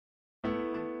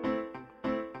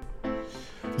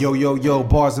Yo, yo, yo,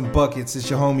 bars and buckets. It's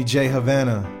your homie Jay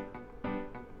Havana.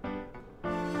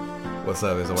 What's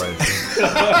up? It's alright.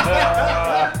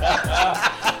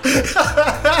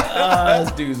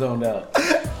 This dude's zoned out.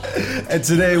 And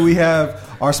today we have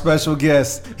our special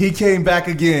guest. He came back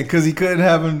again because he couldn't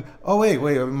have him. Oh, wait,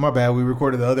 my bad. We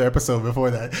recorded the other episode before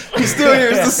that. He's still here.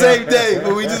 It's the same day,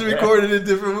 but we just recorded it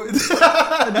different.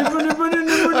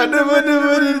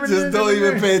 Just don't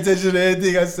even pay attention to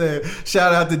anything I said.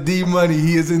 Shout out to D Money.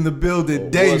 He is in the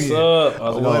building. Damien. What's up?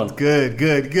 How's it going?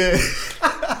 Good.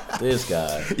 This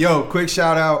guy. Yo, quick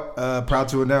shout out. Proud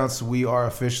to announce we are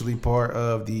officially part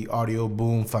of the Audio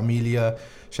Boom Familia.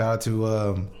 Shout out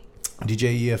to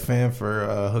DJ EFM for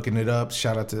hooking it up.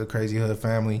 Shout out to the Crazy Hood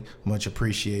family. Much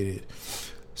appreciated.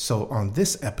 So on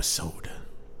this episode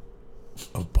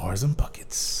of Bars and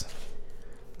Buckets,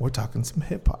 we're talking some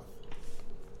hip hop.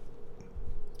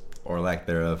 Or lack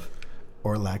thereof.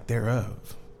 Or lack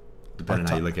thereof. Depending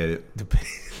on how you look at it.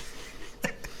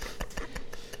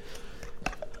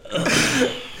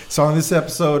 So on this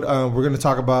episode, we're going to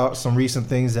talk about some recent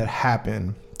things that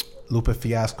happened. Lupe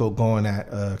Fiasco going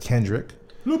at Kendrick.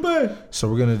 Lupe! So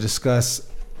we're going to discuss,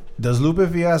 does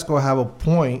Lupe Fiasco have a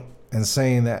point in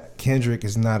saying that Kendrick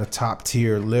is not a top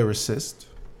tier lyricist?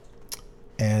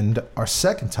 And our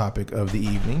second topic of the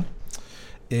evening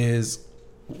is,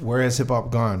 where has hip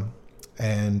hop gone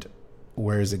and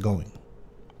where is it going?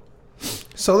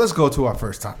 So let's go to our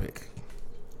first topic.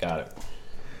 Got it.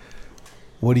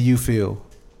 What do you feel?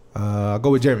 I'll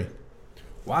go with Jeremy.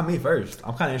 Why me first?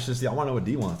 I'm kind of interested. I want to know what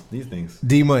D wants. These things.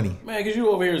 D Money. Man, because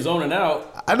you over here zoning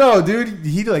out. I know, dude.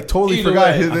 He like totally Either forgot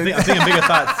way, his. I'm thinking bigger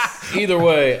thoughts. Either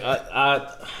way,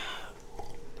 I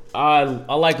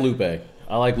like Lupe.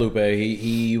 I like Lupe.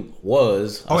 He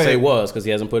was. I say was because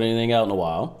he hasn't put anything out in a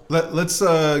while. Let's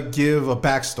give a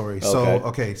backstory.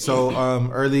 So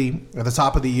early at the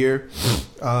top of the year,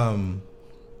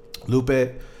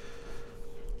 Lupe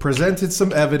presented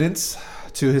some evidence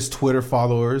to his Twitter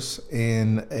followers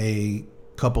in a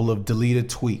couple of deleted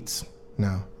tweets.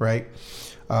 Now, right?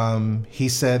 He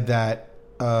said that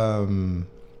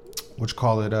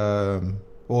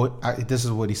this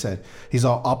is what he said. He's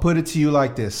all, I'll put it to you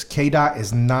like this. K-Dot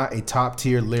is not a top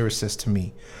tier lyricist to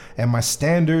me. And my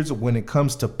standards when it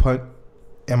comes to punchlines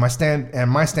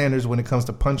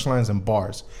and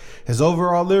bars. His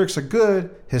overall lyrics are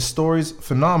good, his story's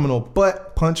phenomenal,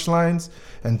 but punchlines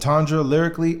and tundra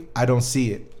lyrically, I don't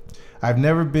see it. I've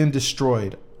never been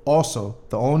destroyed. Also,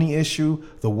 the only issue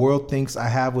the world thinks I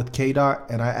have with K-Dot,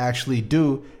 and I actually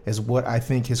do, is what I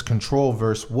think his Control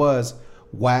verse was,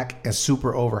 whack and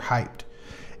super overhyped.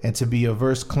 And to be a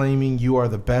verse claiming you are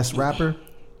the best rapper,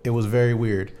 it was very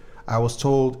weird. I was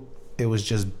told it was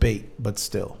just bait, but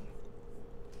still.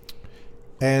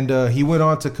 And he went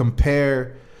on to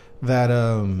compare that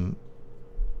a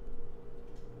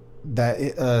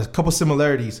couple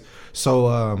similarities.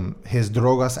 So his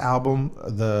Drogas album,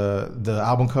 the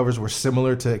album covers were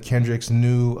similar to Kendrick's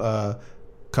new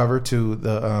cover to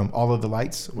the All of the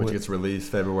Lights, which gets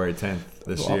released February 10th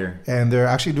this year. And they're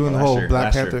actually doing the whole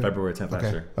Black Panther. February 10th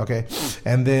last year. Okay.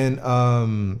 And then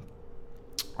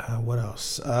what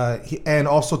else? And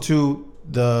also to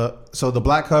the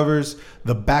black covers,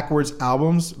 the backwards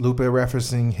albums, Lupe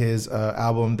referencing his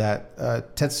album that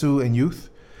Tetsu and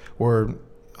Youth, where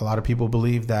a lot of people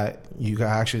believe that you can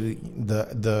actually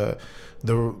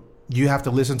you have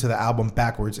to listen to the album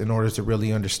backwards in order to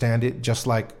really understand it, just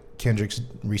like Kendrick's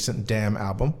recent Damn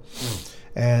album.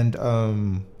 And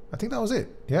I think that was it.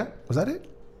 Yeah? Was that it?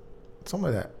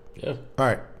 Something like that. Yeah. All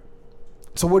right.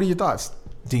 So what are your thoughts,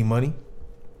 D Money?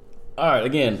 All right.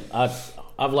 Again,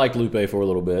 I've liked Lupe for a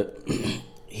little bit.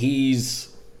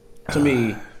 He's, to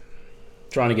me,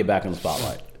 trying to get back in the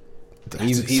spotlight.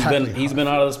 He's been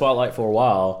out of the spotlight for a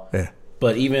while. Yeah.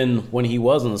 But even when he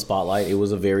was in the spotlight, it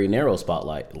was a very narrow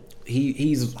spotlight.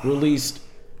 He's released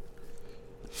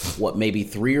maybe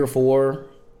 3 or 4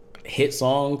 hit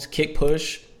songs: Kick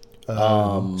Push,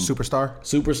 Superstar,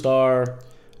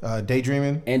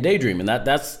 Daydreaming, and Daydreaming.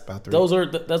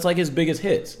 That's like his biggest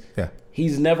hits. Yeah.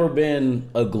 He's never been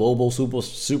a global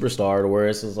superstar to where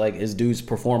it's just like his dude's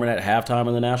performing at halftime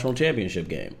in the national championship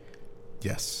game.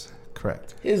 Yes,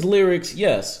 correct. His lyrics,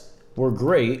 yes, were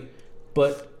great,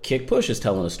 but Kick Push is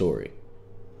telling a story.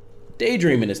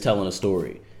 Daydreaming is telling a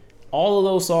story. All of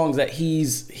those songs that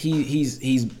he's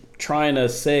trying to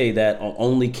say that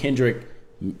only Kendrick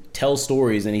tells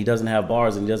stories and he doesn't have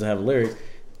bars and he doesn't have lyrics,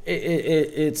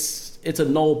 it's a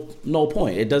null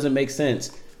point. It doesn't make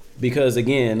sense because,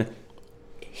 again,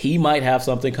 he might have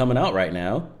something coming out right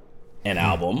now, an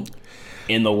album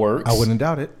in the works. I wouldn't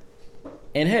doubt it.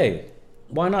 And hey,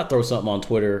 why not throw something on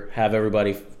Twitter, have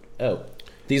everybody...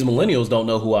 These millennials don't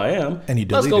know who I am. And he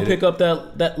let's go deleted pick up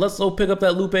that let's go pick up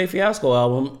that Lupe Fiasco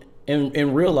album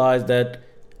and realize that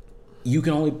you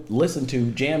can only listen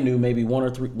to Jam knew maybe one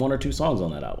or two songs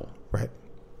on that album. Right.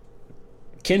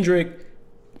 Kendrick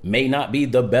may not be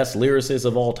the best lyricist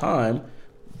of all time,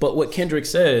 but what Kendrick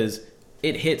says,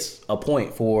 it hits a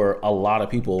point for a lot of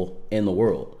people in the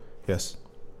world. Yes.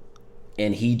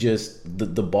 And he just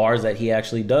the bars that he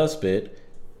actually does spit,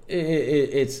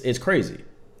 it's crazy.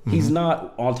 Mm-hmm. He's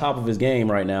not on top of his game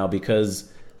right now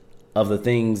because of the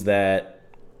things that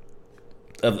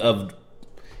of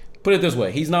put it this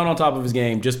way, he's not on top of his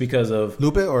game just because of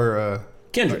Lupe or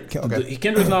Kendrick. Okay.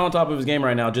 Kendrick's not on top of his game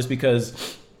right now just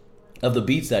because of the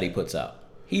beats that he puts out.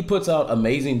 He puts out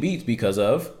amazing beats because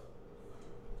of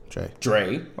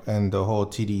Dre and the whole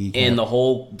TDE and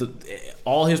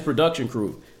all his production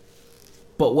crew.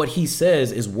 But what he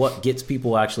says is what gets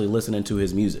people actually listening to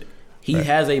his music. He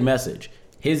has a message.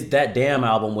 That Damn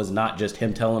album was not just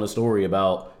him telling a story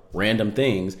about random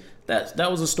things. That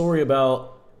was a story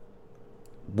about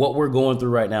what we're going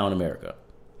through right now in America.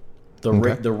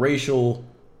 The racial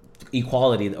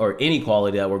equality or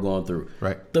inequality that we're going through.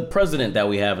 Right. The president that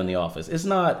we have in the office. It's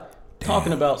not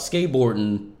talking about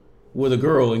skateboarding with a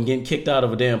girl and getting kicked out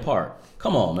of a damn park.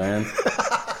 Come on, man.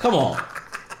 Come on.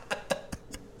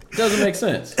 Doesn't make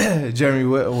sense. Jeremy,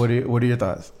 what are your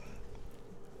thoughts?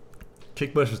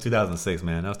 Kick Bush was 2006,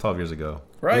 man. That was 12 years ago.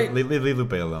 Right. Leave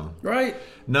Lupe alone. Right.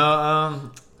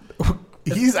 No,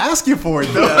 he's asking for it,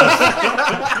 though.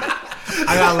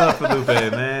 I got love for Lupe,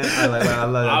 man. I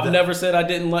love it. I've never said I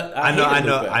didn't let.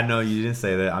 I know you didn't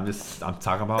say that. I'm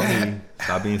talking about me.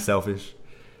 Stop being selfish.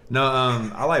 No,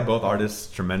 I like both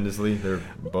artists tremendously. They're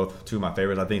both two of my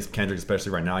favorites. I think Kendrick,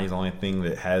 especially right now, he's the only thing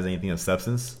that has anything of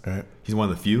substance. Right. He's one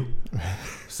of the few.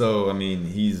 So I mean,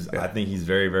 I think he's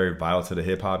very, very vital to the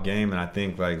hip hop game, and I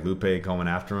think like Lupe going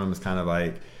after him is kind of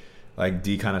like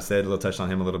D kind of said, a little touched on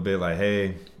him a little bit, like,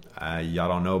 hey, y'all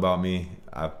don't know about me.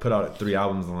 I put out 3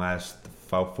 albums in the last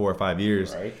 4 or 5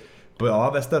 years. Right. But a lot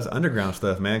of that stuff's underground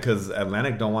stuff, man, because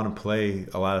Atlantic don't want to play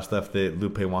a lot of stuff that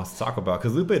Lupe wants to talk about.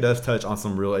 Because Lupe does touch on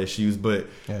some real issues, but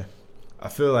I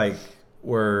feel like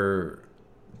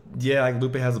like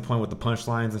Lupe has a point with the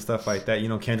punchlines and stuff like that. You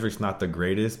know, Kendrick's not the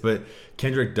greatest, but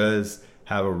Kendrick does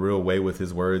have a real way with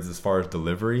his words as far as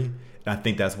delivery. And I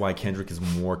think that's why Kendrick is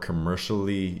more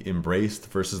commercially embraced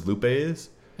versus Lupe is.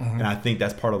 Mm-hmm. And I think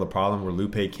that's part of the problem where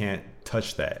Lupe can't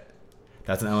touch that.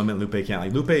 That's an element Lupe can't.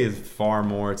 Like, Lupe is far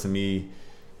more, to me,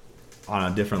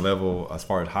 on a different level, as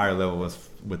far as higher level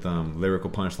with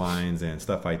lyrical punchlines and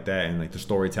stuff like that, and like the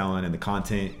storytelling and the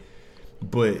content.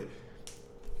 But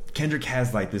Kendrick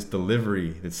has like this delivery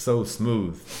that's so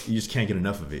smooth, you just can't get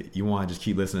enough of it. You want to just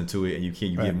keep listening to it, and you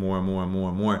get more and more and more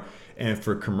and more. And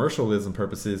for commercialism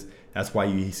purposes, that's why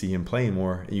you see him playing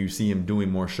more, and you see him doing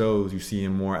more shows, you see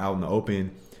him more out in the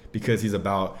open, because he's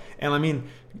about. And I mean,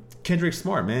 Kendrick's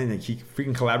smart, man. Like, he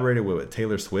freaking collaborated with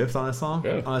Taylor Swift on a song,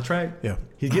 on a track. Yeah,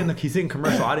 he's hitting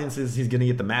commercial audiences. He's getting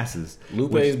at the masses.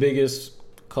 Lupe's biggest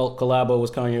collabo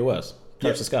was Kanye West,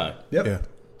 "Touch the Sky." Yep. Yeah.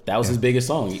 That was his biggest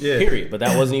song, period. But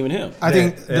that wasn't even him. I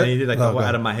think, and he did like the whole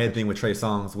 "Out of My Head" thing with Trey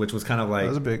Songz, which was kind of like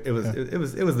it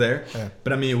was there,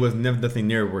 but I mean, it was never nothing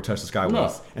near where "Touch the Sky"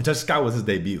 was, and "Touch the Sky" was his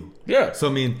debut. Yeah. So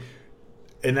I mean,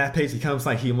 in that pace, he comes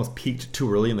like he almost peaked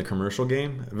too early in the commercial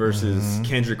game versus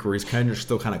Kendrick, where Kendrick's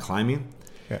still kind of climbing.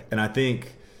 Yeah. And I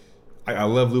think I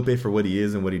love Lupe for what he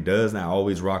is and what he does, and I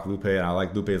always rock Lupe, and I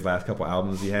like Lupe's last couple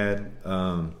albums he had.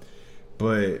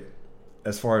 But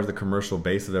as far as the commercial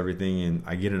base of everything, and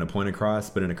I get a point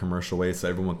across, but in a commercial way so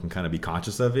everyone can kind of be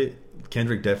conscious of it,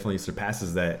 Kendrick definitely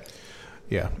surpasses that.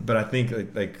 Yeah. But I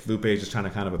think like Lupe is just trying to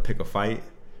kind of pick a fight.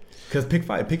 Because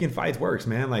picking fights works,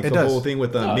 man. Like the whole thing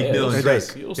with Meek Mill and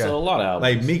Drake. You'll sell a lot of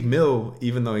albums. Like Meek Mill,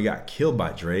 even though he got killed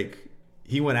by Drake,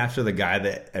 he went after the guy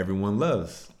that everyone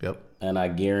loves. Yep. And I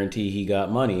guarantee he got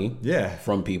money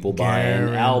from people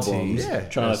buying albums,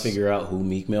 trying to figure out who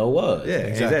Meek Mill was. Yeah,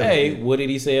 exactly. Hey, what did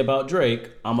he say about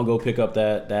Drake? I'm going to go pick up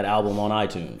that album on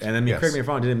iTunes. And then, correct me if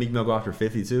I'm wrong, didn't Meek Mill go after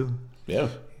 50 too? Yeah.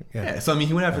 So, I mean,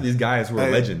 he went after these guys who are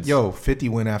legends. 50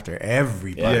 went after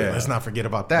everybody. Yeah. Let's not forget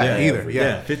about that either.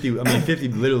 50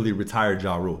 literally retired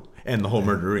Ja Rule and the whole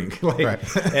Murder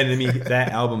Inc. And I mean, that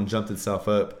album jumped itself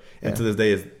up. And to this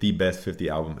day, is the best 50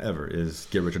 album ever. Is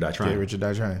Get Rich or Die Trying. Get Rich or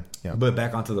Die Trying. Yeah. But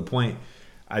back onto the point,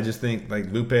 I just think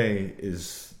like Lupe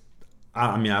is.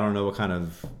 I mean, I don't know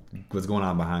what's going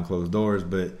on behind closed doors,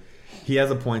 but he has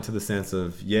a point to the sense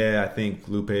of I think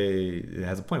Lupe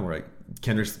has a point where like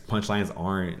Kendrick's punchlines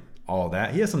aren't all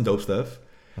that. He has some dope stuff,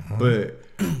 but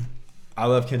I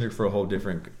love Kendrick for a whole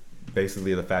different.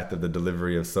 Basically, the fact of the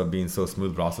delivery of being so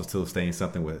smooth, but also still saying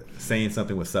something with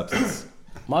substance.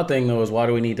 My thing though is why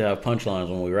do we need to have punchlines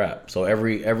when we rap? So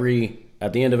every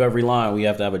at the end of every line we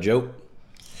have to have a joke.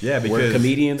 Yeah, because we're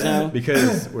comedians now.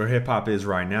 Because where hip hop is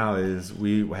right now is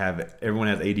everyone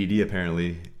has ADD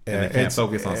apparently, and they can't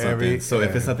focus on something. So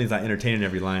if it's something's not entertaining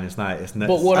every line, it's not.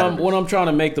 But what I'm trying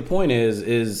to make the point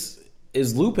is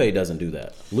Lupe doesn't do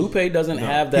that. Lupe doesn't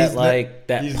have that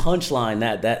punchline,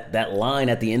 that line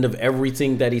at the end of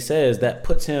everything that he says that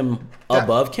puts him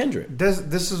above Kendrick.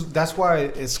 That's why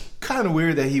it's kind of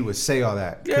weird that he would say all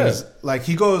that.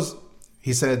 Because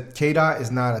he said K-Dot is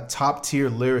not a top tier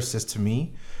lyricist to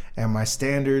me, and my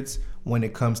standards when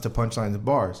it comes to punchlines and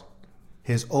bars.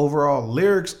 His overall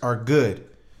lyrics are good.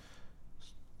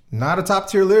 Not a top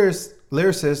tier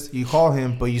lyricist, you call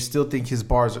him, but you still think his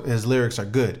lyrics are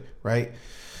good, right?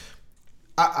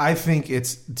 I think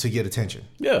it's to get attention.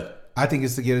 Yeah. I think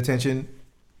it's to get attention.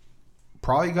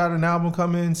 Probably got an album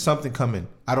coming, something coming.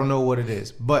 I don't know what it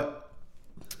is. But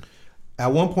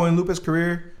at one point in Lupe's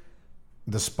career,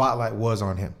 the spotlight was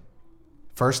on him.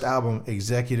 First album,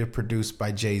 executive produced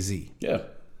by Jay-Z. Yeah.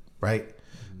 Right?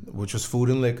 Which was Food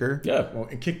and Liquor. Yeah. Well,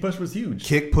 and Kick Push was huge.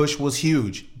 Kick Push was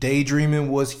huge. Daydreaming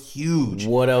was huge.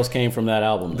 What else came from that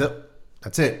album?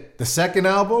 That's it. The second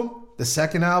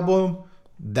album,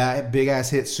 that big ass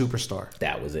hit, Superstar.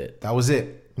 That was it. That was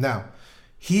it. Now,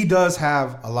 he does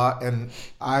have a lot, and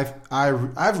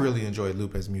I've really enjoyed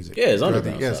Lupe's music. Yeah, his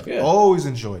underground stuff. Yeah. Always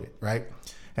enjoyed it, right?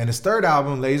 And his third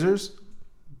album, Lasers,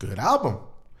 good album.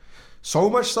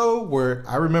 So much so where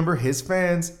I remember his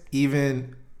fans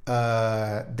even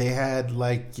they had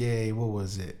what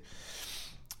was it?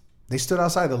 They stood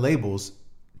outside the labels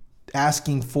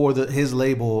asking for his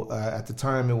label at the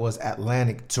time it was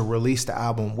Atlantic to release the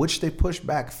album, which they pushed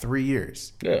back 3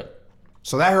 years. Yeah.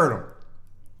 So that hurt him.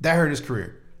 That hurt his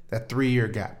career. That 3-year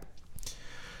gap.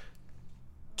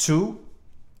 2,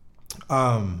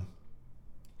 I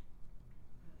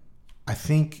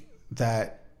think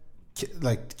that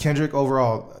like Kendrick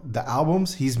overall, the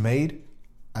albums he's made,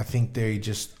 I think they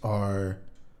just are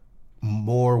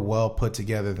more well put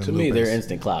together than to Lupe's. me. They're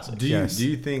instant classics. Do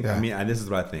you think? Yeah. I mean, this is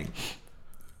what I think.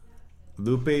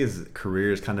 Lupe's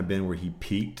career has kind of been where he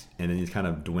peaked and then he's kind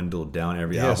of dwindled down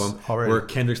every album. Already. Where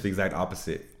Kendrick's the exact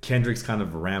opposite. Kendrick's kind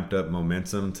of ramped up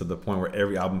momentum to the point where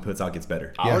every album he puts out gets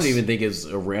better. I don't even think it's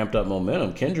a ramped up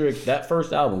momentum. Kendrick, that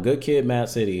first album, Good Kid, Mad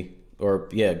City,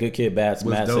 Good Kid, Mad City.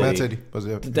 Mad City.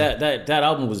 That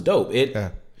album was dope. It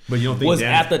But you don't think was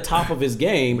at the top of his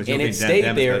game, and it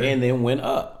stayed there and then went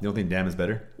up. You don't think Damn is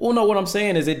better? Well, no, what I'm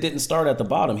saying is it didn't start at the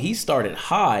bottom. He started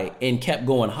high and kept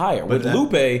going higher. With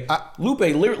Lupe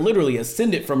literally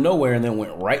ascended from nowhere and then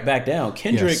went right back down.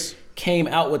 Kendrick came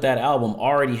out with that album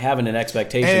already having an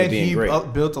expectation of being great. And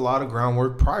he built a lot of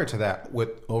groundwork prior to that with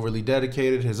Overly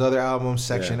Dedicated, his other album,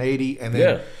 Section 80, and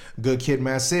then Good Kid,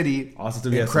 Mad City. Also,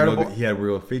 too, incredible. He had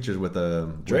real features with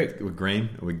Drake, with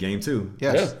Game too.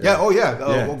 Yes.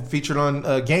 Featured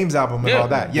on Game's album and all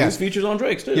that. Yes, features on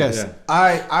Drake's too. Yes,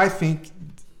 I think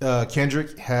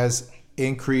Kendrick has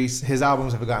increased. His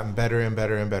albums have gotten better and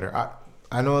better and better.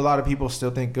 I know a lot of people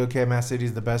still think Good Kid, Mad City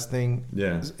is the best thing.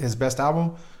 Yeah, his best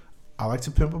album. I like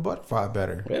To Pimp a Butterfly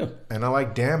better. Yeah. And I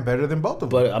like Damn better than both of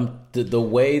them. But the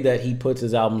way that he puts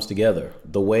his albums together,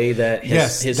 the way that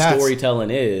his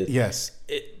storytelling is. Yes.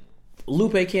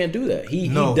 Lupe can't do that. He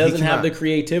doesn't have the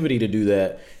creativity to do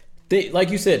that.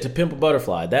 Like you said, To Pimp a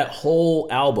Butterfly, that whole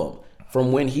album,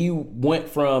 from when he went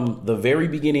from the very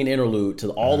beginning interlude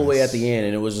to all the way at the end,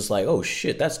 and it was just like, oh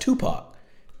shit, that's Tupac.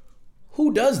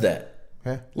 Who does that?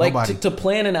 Like to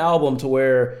plan an album to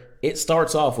where it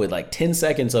starts off with like 10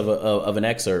 seconds of an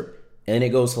excerpt, and then it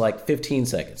goes to like 15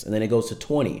 seconds, and then it goes to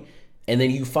 20, and then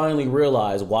you finally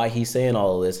realize why he's saying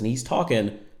all of this, and he's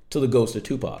talking to the ghost of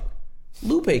Tupac.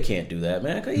 Lupe can't do that,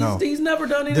 man. He's never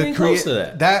done anything close to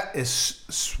that. That is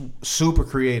super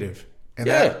creative, and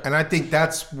I think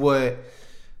that's what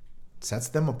sets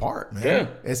them apart, man. Yeah.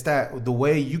 It's that the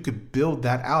way you could build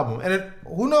that album, and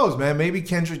who knows, man? Maybe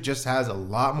Kendrick just has a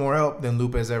lot more help than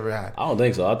Lupe has ever had. I don't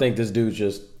think so. I think this dude's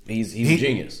just. He's a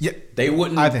genius. Yeah, they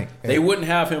wouldn't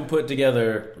have him put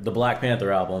together the Black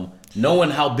Panther album, knowing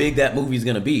how big that movie's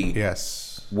going to be.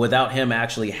 Yes, without him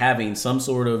actually having some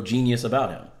sort of genius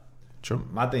about him. True.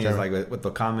 My thing is like with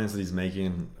the comments that he's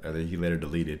making, that he later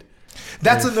deleted.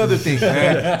 That's another thing,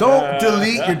 man. Don't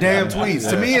delete your damn tweets.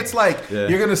 To me, it's like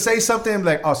you're gonna say something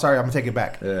like, "Oh, sorry, I'm gonna take it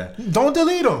back." Yeah. Don't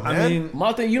delete them, man. I mean,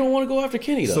 my thing, you don't want to go after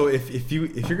Kenny though. So if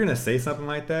you're gonna say something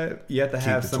like that, you have to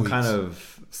have some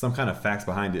kind of facts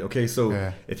behind it. Okay,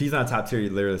 so if he's not a top tier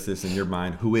lyricist in your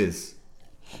mind, who is?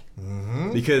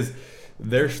 Mm-hmm. Because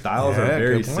their styles are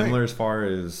very similar as far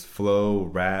as flow,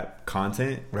 rap,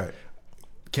 content. Right.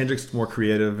 Kendrick's more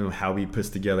creative in how he puts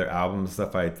together albums and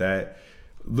stuff like that.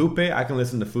 Lupe, I can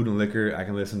listen to Food and Liquor. I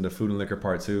can listen to Food and Liquor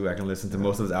Part 2. I can listen to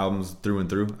most of his albums through and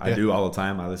through. I do all the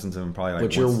time. I listen to him probably like.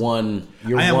 But you're once.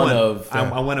 I'm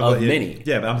one of many.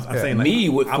 Yeah, but I'm saying like, me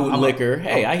with Food and Liquor.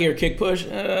 Hey, I hear Kick Push.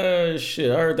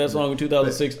 Shit, I heard that song in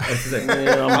 2006. I'm done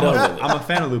with it. I'm a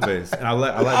fan of Lupe's, and I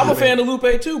like. I'm Lupe. a fan of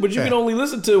Lupe too, but you can only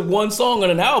listen to one song on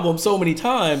an album so many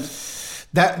times.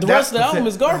 The rest of the album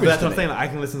is garbage. That's what I'm saying. Like, I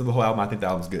can listen to the whole album. I think the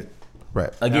album's good. Right.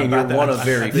 Again, you're one of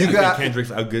very few. I think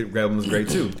Kendrick's a good album is great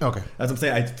too. Okay. That's what I'm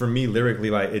saying. For me, lyrically,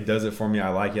 like it does it for me. I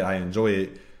like it. I enjoy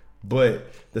it. But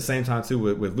at the same time too,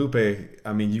 with Lupe,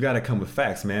 I mean, you got to come with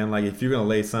facts, man. Like if you're gonna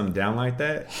lay something down like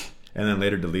that and then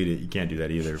later delete it, you can't do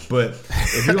that either. But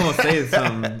if you're gonna say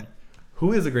something,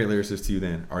 who is a great lyricist to you?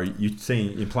 Then are you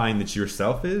implying that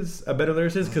yourself is a better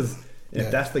lyricist? Because if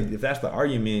that's the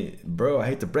argument, bro, I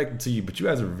hate to break it to you, but you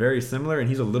guys are very similar, and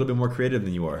he's a little bit more creative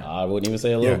than you are. I wouldn't even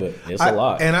say a little bit. It's a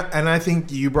lot. And I think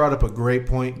you brought up a great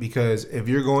point, because if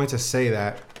you're going to say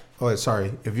that,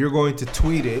 if you're going to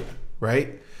tweet it,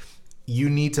 right, you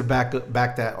need to back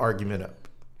that argument up.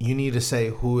 You need to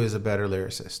say who is a better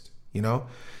lyricist. You know,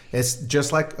 it's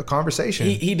just like a conversation.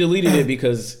 He deleted it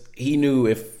because he knew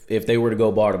if they were to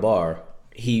go bar to bar,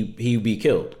 he'd be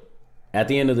killed. At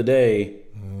the end of the day,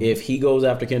 if he goes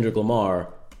after Kendrick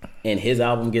Lamar and his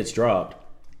album gets dropped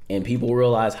and people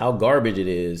realize how garbage it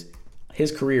is,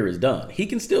 his career is done. He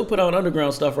can still put out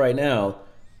underground stuff right now,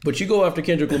 but you go after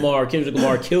Kendrick Lamar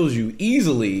kills you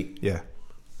easily. Yeah.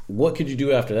 What could you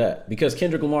do after that? Because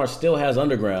Kendrick Lamar still has the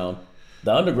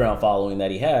underground following that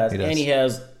he has, and he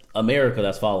has America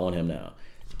that's following him now.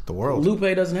 The world.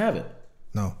 Lupe doesn't have it.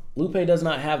 No. Lupe does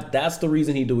not have. That's the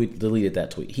reason he deleted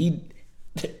that tweet.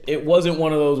 It wasn't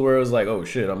one of those where it was like, oh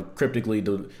shit, I'm cryptically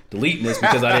deleting this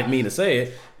because I didn't mean to say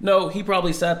it. No, he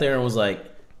probably sat there and was like,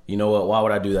 you know what? Why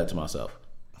would I do that to myself?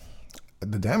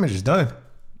 The damage is done.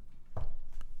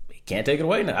 He can't take it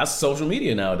away now. That's social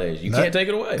media nowadays. You can't take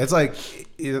it away. It's like,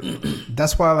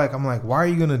 that's why I'm like, why are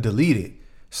you going to delete it?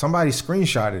 Somebody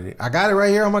screenshotted it. I got it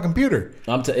right here on my computer.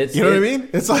 You know what I mean?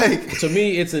 It's like, to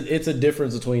me, it's a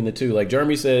difference between the two. Like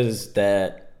Jeremy says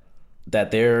that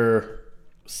they're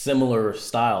similar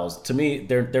styles. To me,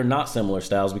 they're not similar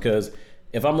styles, because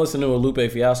if I'm listening to a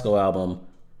Lupe Fiasco album,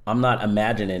 I'm not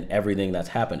imagining everything that's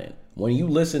happening. When you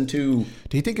listen to,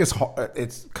 do you think it's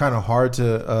kind of hard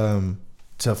to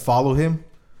follow him?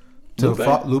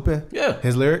 Lupe? Yeah.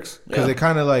 His lyrics? Because they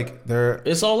kind of like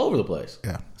it's all over the place.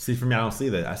 Yeah. See, for me, I don't see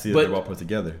that. I see that they're well put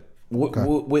together.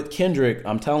 With Kendrick,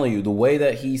 I'm telling you, the way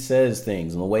that he says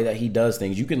things and the way that he does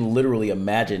things, you can literally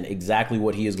imagine exactly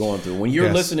what he is going through. When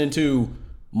you're listening to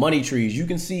Money Trees, you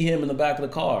can see him in the back of the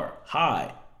car,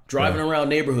 high, driving around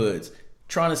neighborhoods,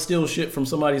 trying to steal shit from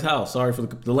somebody's house. Sorry for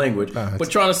the language, but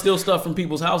trying to steal stuff from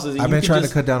people's houses. And I've been trying to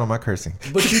cut down on my cursing.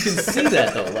 But you can see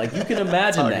that though. Like you can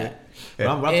imagine that.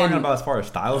 Yeah. What I'm talking about as far as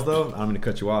styles though, I'm going to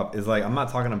cut you off, is like I'm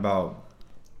talking about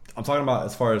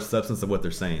as far as substance of what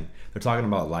they're saying. They're talking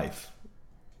about life.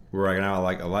 We're right now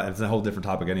like a lot. It's a whole different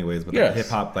topic, anyways. But hip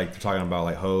hop, like they're talking about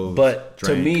like hoes, but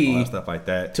Drake, to me, all that stuff like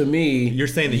that. To me, you're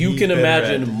saying that you can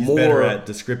imagine more. He's better at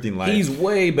descripting life. He's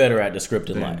way better at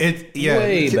descripting life.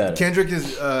 Way better. Kendrick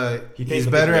is. He's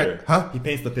better at. Huh? He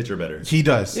paints the picture better. He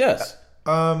does. Yes.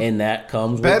 And that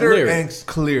comes better with lyrics. And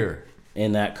clear.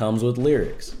 And that comes with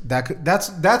lyrics. That's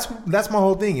my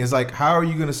whole thing. Is like, how are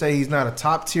you going to say he's not a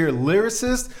top tier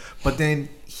lyricist, but then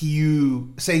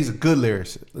you say he's a good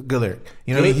lyricist? Good lyric.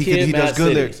 You know, he does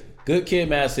good lyrics. Good Kid,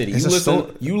 Mad City.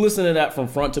 You listen to that from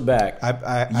front to back.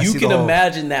 You can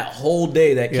imagine that whole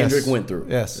day that Kendrick went through.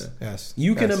 Yes.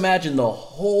 You can imagine the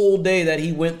whole day that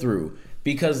he went through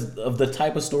because of the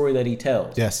type of story that he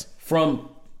tells. Yes. From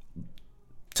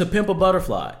To Pimp a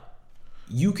Butterfly,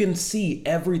 you can see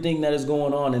everything that is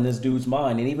going on in this dude's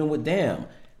mind. And even with Damn,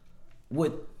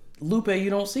 with Lupe, you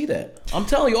don't see that. I'm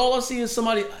telling you, all I see is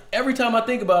somebody. Every time I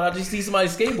think about it, I just see somebody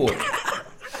skateboarding.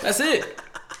 That's it.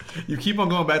 You keep on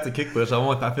going back to Kick Push.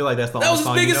 I feel like that's the only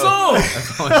song you know. That was his biggest song.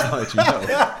 That's the only song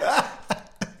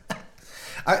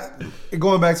that you know.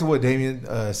 Going back to what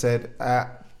Damien said,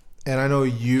 and I know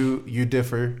you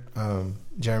differ,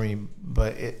 Jeremy,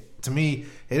 but to me,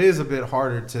 it is a bit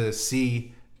harder to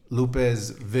see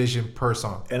Lupe's vision per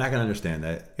song. And I can understand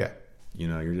that. Yeah. You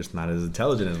know, you're just not as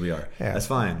intelligent as we are. Yeah. That's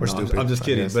fine. We're stupid. I'm just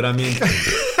kidding. But I mean,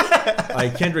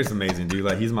 like Kendrick's amazing, dude.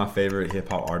 Like he's my favorite hip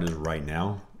hop artist right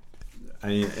now. I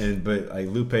mean, but like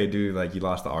Lupe, dude, like you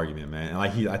lost the argument, man. And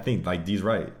like I think like D's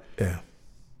right. Yeah.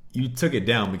 You took it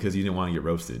down because you didn't want to get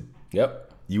roasted.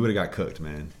 Yep. You would have got cooked,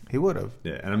 man. He would have.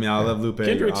 Yeah, and I mean, I love Lupe.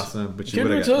 You're awesome, but you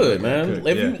would have got man.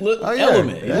 If you look,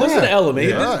 Element, you listen to Element.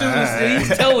 This dude is,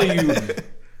 he's telling you.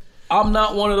 I'm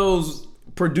not one of those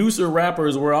producer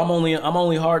rappers where I'm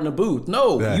only hard in the booth.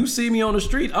 No, Yeah. you see me on the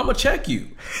street, I'ma check you.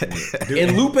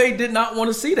 And Lupe did not want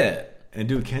to see that. And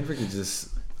dude, Kendrick is just.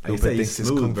 Lupe Say thinks he's this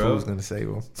kung smooth, fu bro. is gonna save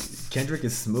him. Kendrick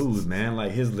is smooth, man.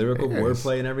 Like his lyrical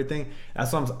wordplay and everything.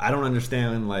 That's why I don't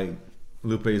understand like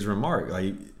Lupe's remark.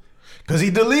 Like Because he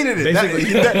deleted it. Basically-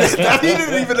 he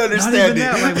didn't even not understand even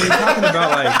it. that. Like when you're talking about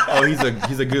like, oh,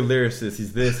 he's a good lyricist.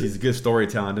 He's this. He's good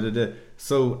storytelling. Da, da, da.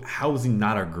 So how is he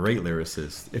not a great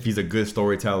lyricist if he's a good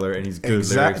storyteller and he's good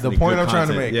lyrics? The and point good I'm trying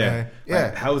to content? make, man. Yeah.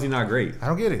 Like, how is he not great? I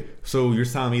don't get it. So you're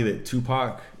telling me that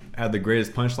Tupac had the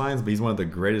greatest punchlines, but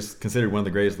he's considered one of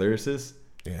the greatest lyricists?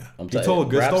 Yeah. I'm He told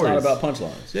good rap's stories. not about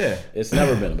punchlines. Yeah. It's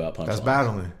never been about punchlines. That's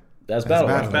battling. That's battle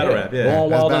That's rap. battle rap, yeah. Go on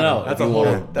That's Wild and battle. Out. That's if a you whole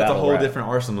wanna that's a battle whole rap. different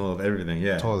arsenal of everything.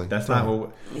 Yeah, Totally. That's not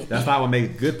what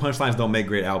make good punchlines don't make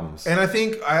great albums. And I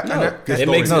think It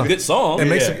makes a good song. It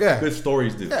makes it, yeah. good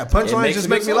stories do. Yeah, It punchlines makes just a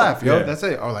make good me song. laugh, yo. Yeah. That's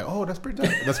it. I was like, oh, that's pretty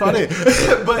dope. That's about it.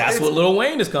 But That's it's- what Lil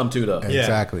Wayne has come to, though.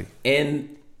 Exactly.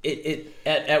 And it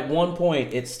at one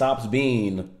point it stops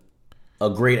being a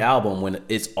great album when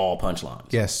it's all punchlines.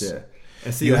 Yes. Yeah.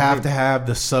 And see, You I have think- to have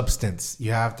the substance.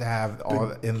 You have to have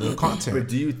all in the But content.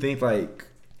 do you think like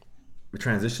we're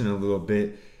transitioning a little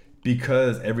bit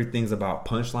because everything's about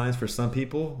punchlines for some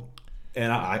people,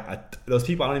 and I those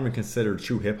people I don't even consider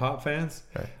true hip hop fans.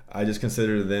 Right. I just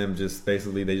consider them just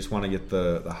basically they just want to get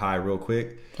the high real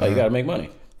quick. Oh, you got to make money.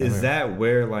 Is that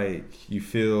where like you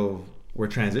feel we're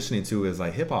transitioning to as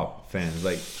like hip hop fans?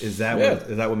 Like is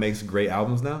that what makes great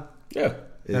albums now? Yeah.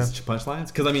 Is punchlines?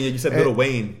 Because I mean you said Lil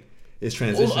Wayne is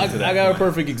transitioning Well, to that. I got a point.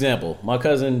 perfect example. My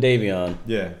cousin Davion.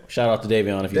 Yeah. Shout out to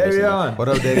Davion if you listen. Davion. What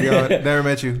up, Davion? Never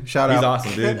met you. Shout He's out.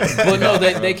 awesome, dude. But no,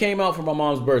 they came out for my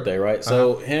mom's birthday, right?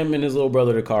 So him and his little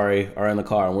brother Dakari are in the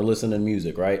car and we're listening to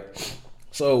music, right?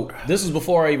 So this is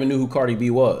before I even knew who Cardi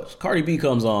B was. Cardi B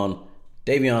comes on.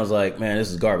 Davion's like, man, this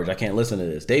is garbage. I can't listen to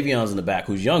this. Davion's in the back,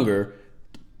 who's younger,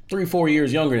 3-4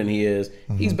 years younger than he is.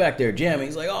 He's back there jamming.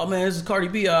 He's like, oh man, this is Cardi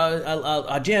B.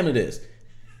 I jammed to this.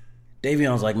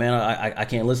 Davion's like, man, I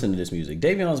can't listen to this music.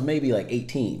 Davion's maybe like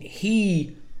 18.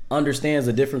 He understands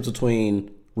the difference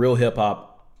between real hip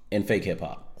hop and fake hip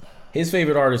hop. His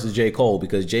favorite artist is J. Cole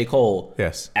because J. Cole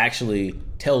actually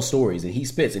tells stories and he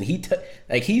spits and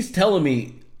he's telling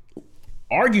me,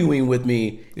 arguing with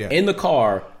me in the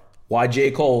car why J.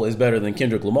 Cole is better than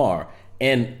Kendrick Lamar.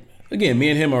 And again, me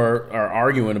and him are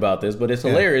arguing about this, but it's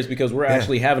hilarious because we're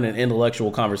actually having an intellectual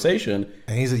conversation.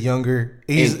 And he's a younger.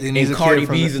 And He's a Cardi kid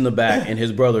from B's in the back, and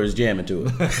his brother is jamming to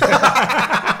it.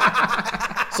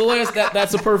 So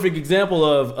that's a perfect example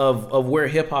of where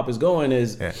hip hop is going.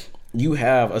 Is you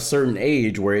have a certain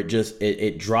age where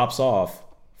it drops off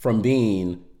from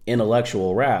being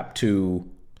intellectual rap to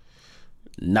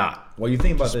not. Well, you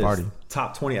think about this. Party.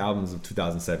 Top 20 albums of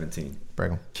 2017.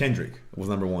 Braggle. Kendrick was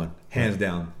number one, hands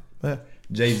down. Yeah.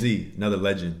 Jay-Z, another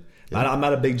legend. I'm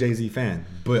not a big Jay-Z fan,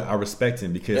 but I respect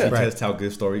him because he tells how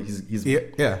good story. He's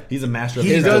a master of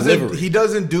He his doesn't. delivery. He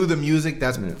doesn't do the music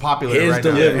that's popular His right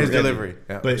delivery. now. His delivery.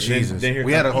 Yeah. But Jesus, then here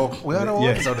we had a comes- whole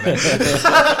Yeah. episode of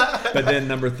that. But then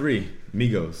number 3,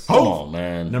 Migos. Come on,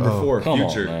 man. Number 4, Come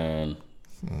Future. on, man.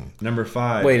 Number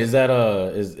 5, Wait, is that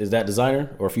is that Designer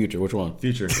or Future? Which one?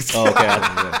 Future. Oh, okay.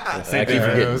 Yeah, same I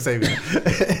thing. keep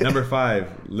forgetting. Number 5,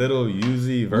 Little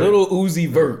Uzi Vert. Little Uzi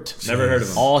Vert. Never heard of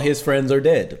him. All his friends are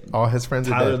dead. All his friends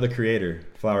are Tyler dead. the Creator,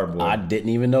 Flower Boy. I didn't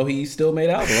even know he still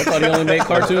made albums. I thought he only made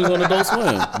cartoons on Adult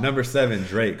Swim. Number 7,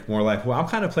 Drake. More like, well, I'm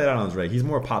kind of played out on Drake. He's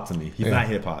more pop to me. He's not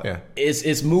hip hop. Yeah.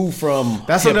 It's moved from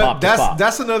That's hip another. hop to pop.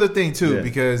 That's another thing too, Yeah.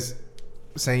 because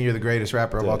saying you're the greatest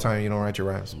rapper of all time, you don't write your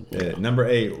rhymes. Yeah. Number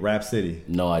 8, Rap City.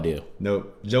 No idea.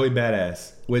 Nope. Joey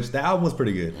Badass, which the album was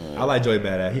pretty good. I like Joey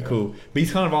Badass. He cool, but he's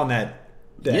kind of on that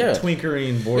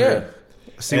twinkering border.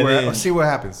 See And what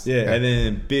happens. Yeah, and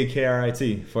then Big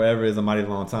KRIT, Forever is a Mighty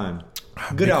Long Time.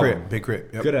 Good Big album. Crit, Big Crit.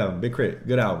 Yep. Good album. Big Crit.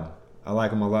 Good album. I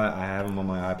like him a lot. I have him on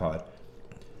my iPod.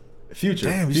 Future.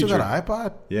 Damn, you Future. still got an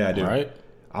iPod? Yeah, I do. All right.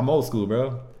 I'm old school,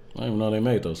 bro. I didn't even know they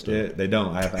made those still. Yeah, they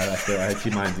don't. I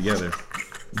keep mine together.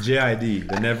 JID,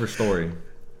 The Never Story.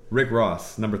 Rick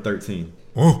Ross, number 13.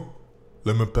 Oh,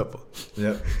 lemon pepper.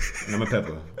 Yep. Lemon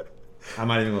Pepper. I'm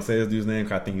not even gonna say this dude's name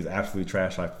because I think he's absolutely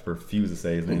trash. I refuse to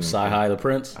say his name. Sci-Hi the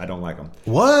Prince. I don't like him.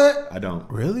 What? I don't.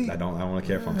 Really? I don't want to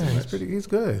care for him Yeah, too he's much. pretty. He's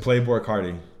good. Playboy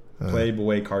Carti.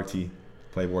 Playboy Carti.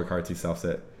 Playboy Carti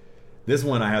Self-Set. This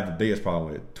one I have the biggest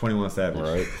problem with. 21 Savage.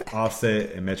 Right.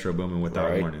 Offset and Metro Boomin Without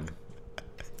Right. Warning.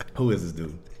 Who is this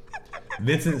dude?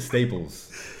 Vincent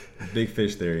Staples. Big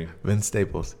Fish Theory. Vince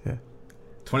Staples. Yeah.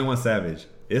 21 Savage.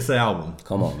 It's an album.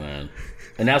 Come on, man.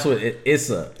 And that's what it's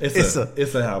a.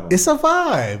 It's an album. It's a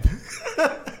vibe.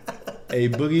 A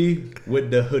boogie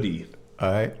with the hoodie.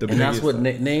 All right. The And that's biggest-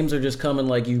 what names are just coming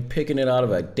like you picking it out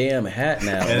of a damn hat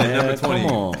now. And Man. then number 20,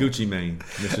 Come on. Gucci Mane,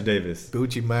 Mr. Davis.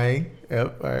 Gucci Mane.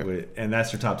 Yep. All right. And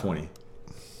that's your top 20.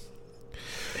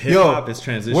 Hip Yo, hop is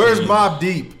transitioning. where's Mobb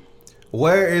Deep?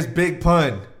 Where is Big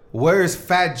Pun? Where is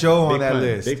Fat Joe on Big that Pun?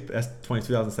 list? That's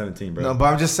 2017, bro. No, but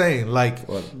I'm just saying, like,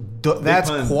 Well, that's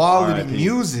Pun's quality RIP.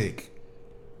 music.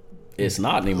 It's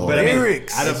not anymore. But I mean,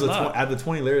 lyrics. out of It's the not. out of the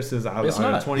 20 lyricists, out It's of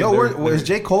the not. 20 Yo, lyrics, is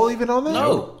J. Cole even on that?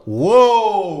 No.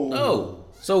 Whoa. No.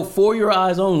 So For Your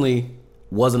Eyes Only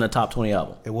wasn't a top 20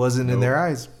 album. It wasn't in their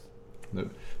eyes.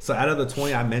 So out of the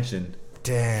 20 I mentioned,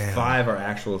 Damn. 5 are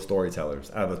actual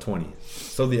storytellers out of the 20.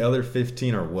 So the other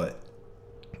 15 are what?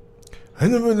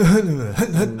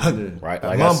 Right?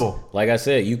 Like mumble. like I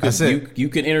said, you could That's it. you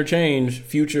can interchange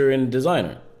Future and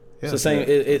Designer. It's the same.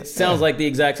 It sounds like the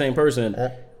exact same person,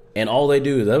 and all they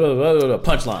do is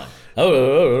punchline,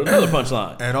 another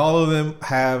punchline. And all of them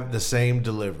have the same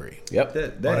delivery. Yep.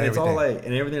 That it's all everything. like,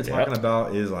 and everything they're talking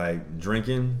about is like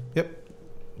drinking, Yep.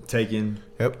 taking.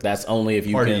 Yep. That's only if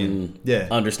you Partying. can Yeah.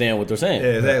 understand what they're saying. Yeah,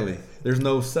 exactly. There's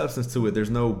no substance to it. There's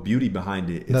no beauty behind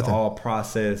it. It's Nothing. all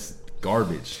processed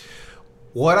garbage.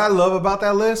 What I love about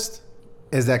that list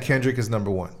is that Kendrick is number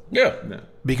one. Yeah. No.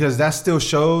 Because that still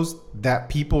shows that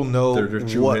people know They're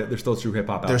true. what There's still true hip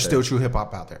hop out there. there's still true hip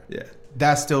hop out there. Yeah.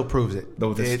 That still proves it.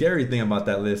 Though the It- scary thing about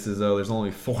that list is though there's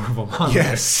only 4 of them on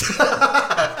Yes.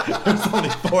 There's only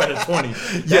 4 out of 20.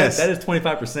 Yes. That is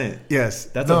 25%. Yes.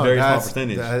 That's a very small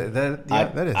percentage.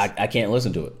 That is. I can't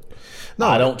listen to it. No.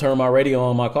 I don't turn my radio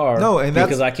on my car. No, and that's-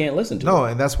 because I can't listen to no,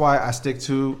 it. and that's why I stick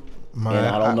to my. And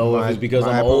I don't know if my- it's because my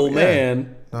I'm an Apple- old yeah.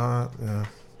 man, Yeah.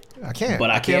 I can't. but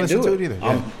I can't listen do to it. it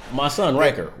either. My son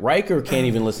Riker can't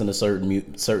even listen to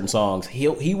certain songs. He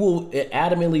will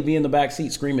adamantly be in the back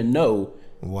seat screaming no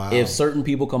Wow. if certain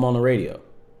people come on the radio,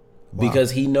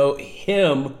 because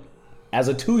him as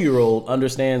a 2-year-old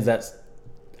understands that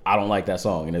I don't like that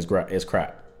song and it's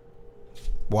crap.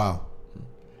 Wow.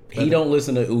 He don't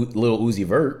listen to Lil Uzi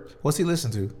Vert. What's he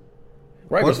listen to?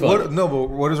 Riker's funny. No, but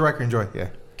what does Riker enjoy? Yeah.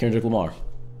 Kendrick Lamar.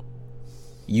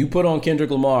 You put on Kendrick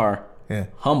Lamar, Yeah.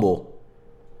 Humble,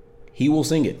 he will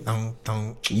sing it.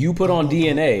 Dun. You put on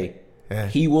DNA, Yeah.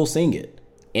 he will sing it.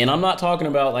 And I'm not talking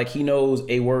about like he knows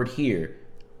a word here.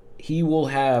 He will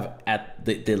have at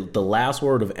the last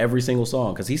word of every single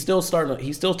song, because he's still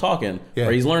talking, Yeah.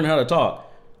 or he's learning how to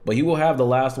talk, but he will have the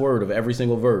last word of every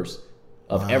single verse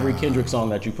of every Kendrick song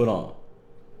that you put on.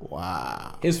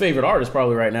 Wow. His favorite artist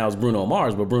probably right now is Bruno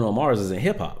Mars, but Bruno Mars isn't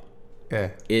hip hop.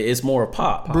 Yeah. It's more of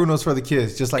pop. Bruno's for the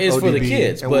kids, just like It's ODB for the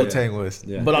kids, and but- Wu-Tang was.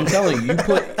 Yeah. But I'm telling you,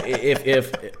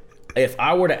 if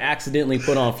I were to accidentally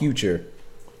put on Future,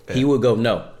 he would go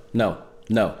no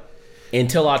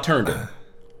until I turned it,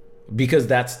 because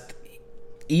that's,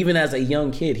 even as a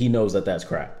young kid, he knows that that's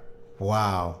crap.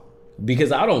 Wow.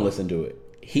 Because I don't listen to it.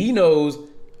 He knows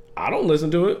I don't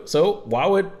listen to it. So why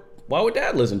would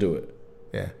Dad listen to it?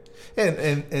 Yeah.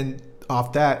 And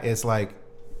off that, it's like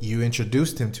you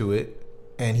introduced him to it,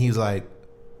 and he's like,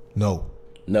 no.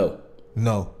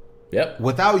 Yep.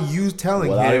 Without you telling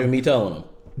Without him, even me telling him.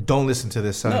 don't listen to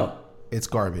this, son. No. It's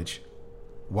garbage.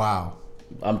 Wow.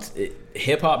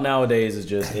 Hip hop nowadays is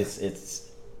just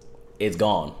it's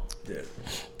gone.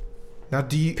 Now,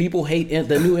 do you? People hate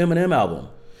the new Eminem album.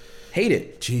 Hate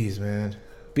it Jeez, man.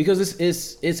 because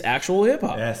it's actual hip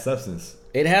hop. It has substance.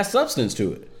 It has substance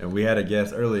to it. And we had a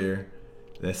guest earlier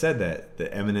that said that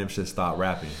Eminem should stop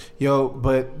rapping. Yo,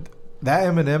 but that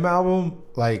Eminem album,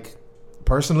 like,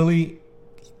 personally,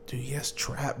 dude, he has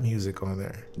trap music on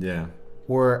there Yeah.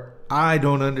 where I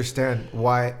don't understand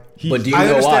why. But do you I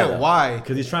know why? understand though? why.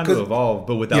 Because he's trying to evolve,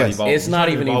 but without Yes. evolving. It's not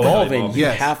even He's trying to evolving. without You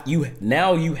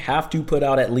Yes. have to put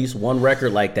out at least one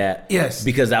record like that. Yes.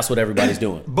 because that's what everybody's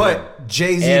doing. But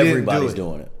Jay-Z didn't do Everybody's it.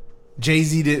 doing it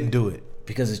Jay-Z didn't do it.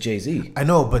 because it's Jay-Z. I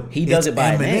know, but He does it's it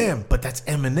by Eminem. name. But that's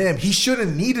Eminem. He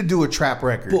shouldn't need to do a trap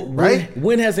record, But right?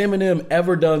 when has Eminem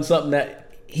ever done something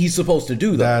that he's supposed to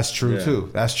do? Though That's true Yeah. too.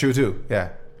 That's true too. Yeah,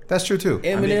 that's true too.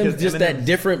 Eminem's 'cause just that Eminem's-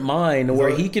 different mind where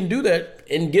he can do that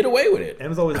and get away with it.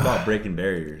 Em's always about breaking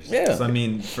barriers. Yeah. So I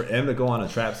mean, for Em to go on a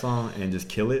trap song and just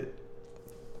kill it,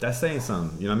 that's saying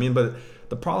something. You know what I mean? But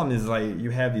the problem is like you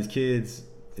have these kids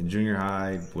in junior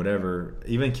high, whatever,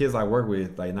 even kids I work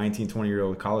with, like 19,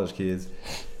 20-year-old college kids,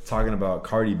 talking about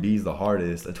Cardi B's the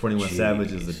hardest, a 21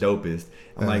 Savage is the dopest.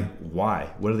 I'm like, why?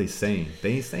 What are they saying?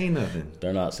 They ain't saying nothing.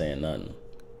 They're not saying nothing.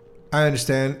 I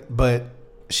understand, but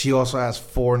she also has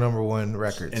 4 number 1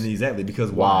 records. And exactly because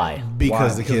Why?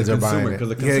 Because the kids are buying it. Because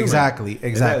the Yeah, consumer.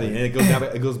 exactly. And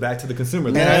it goes back to the consumer.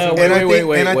 I-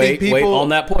 Wait, and I think people- On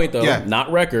that point though, Yeah. not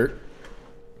record,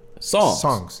 songs.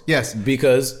 Songs, yes.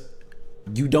 Because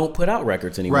you don't put out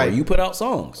records anymore. Right. You put out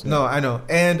songs. No, I know.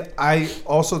 And I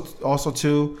also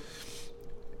too,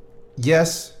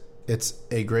 yes, it's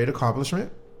a great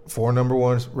accomplishment for number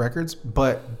one records,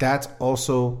 but that's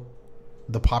also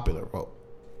the popular vote.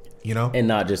 You know? And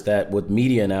not just that, with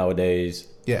media nowadays,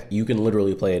 Yeah. you can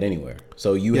literally play it anywhere.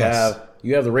 So you Yes.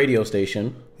 have the radio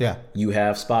station, Yeah. you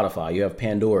have Spotify, you have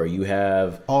Pandora, you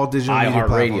have All digital media iHeartRadio,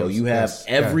 platforms. you have Yes.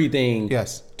 Yeah. everything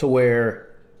Yes. to where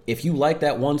if you like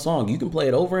that one song, you can play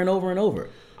it over and over and over.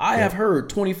 I have heard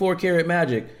 24 Karat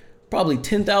Magic probably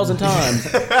 10,000 times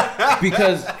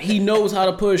because he knows how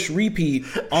to push repeat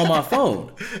on my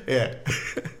phone. Yeah.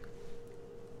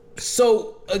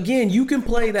 So again, you can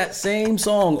play that same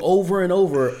song over and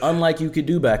over, unlike you could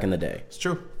do back in the day. It's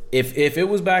true. If it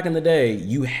was back in the day,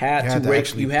 you had to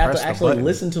press the actually button.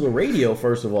 listen to the radio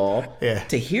first of all Yeah.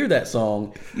 to hear that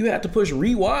song. You had to push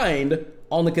rewind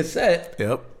on the cassette.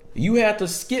 Yep. You had to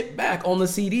skip back on the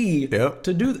CD Yep.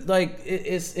 to do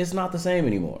it's not the same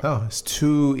anymore. Oh, it's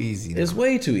too easy now. It's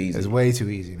way too easy. It's way too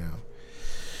easy now.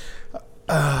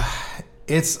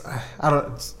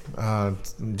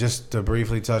 Just to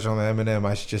briefly touch on the Eminem,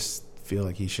 I just feel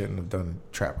like he shouldn't have done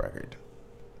a trap record.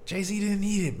 Jay-Z didn't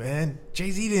need it, man.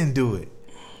 Jay-Z didn't do it.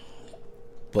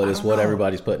 But it's what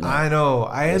everybody's putting out. I know.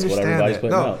 I That's what understand everybody's that.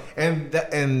 putting No,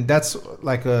 out. and that's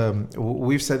like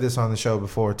we've said this on the show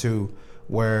before too,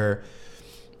 where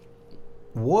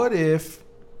what if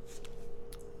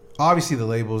obviously the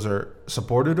labels are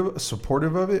supportive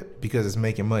of it because it's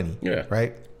making money, Yeah.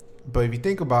 right? But if you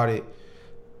think about it,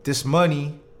 this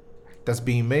money that's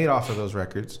being made off of those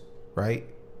records, right,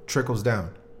 trickles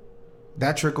down.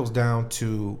 That trickles down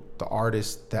to the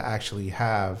artists that actually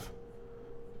have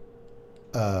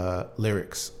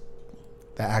lyrics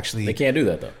that actually They can't do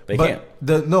that though. They but can't.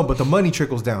 but the money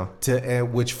trickles down to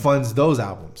which funds those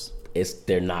albums.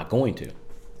 They're not going to.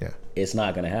 Yeah, It's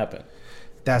not going to happen.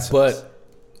 but But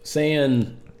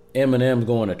saying Eminem's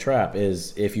going to trap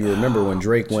is, if you remember when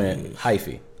Drake went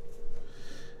hyphy.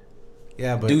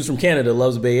 yeah, but Dudes from Canada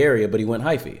loves the Bay Area, but he went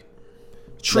hyphy.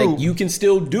 true. Like, you can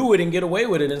still do it and get away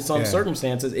with it in some Yeah.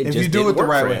 circumstances. It if just you do didn't it the work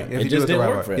right for way, him. if It you do just it the didn't right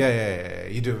work way, for him. yeah,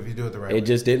 you do if you do it the right way. It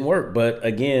just didn't work. But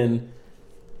again,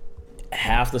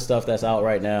 half the stuff that's out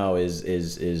right now is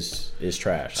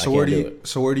trash. So I where can't do do you it.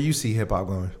 so where do you see hip hop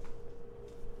going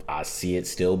I see it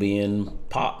still being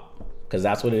pop because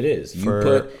that's what it is. You for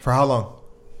put for how long?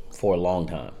 for a long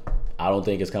time. I don't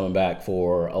think it's coming back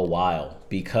for a while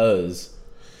because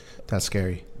That's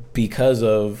scary.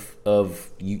 of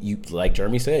you like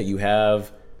Jeremy said, you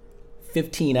have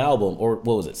 16 albums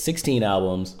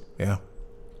Yeah,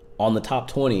 on the top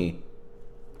 20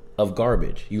 of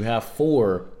garbage. You have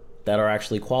 4 that are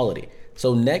actually quality.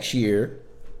 So next year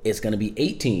it's going to be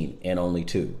 18 and only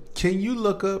 2. can you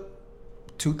look up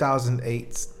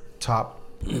 2008's top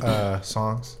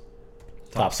songs?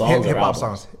 Top songs Hip or hop albums?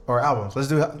 songs or albums? Let's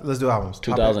do albums.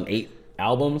 Top 2008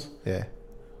 albums? Yeah.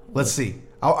 Let's see.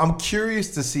 I'm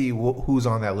curious to see who's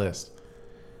on that list.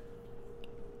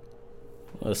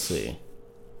 Let's see.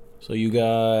 So you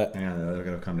got Yeah, they're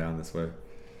gonna come down this way.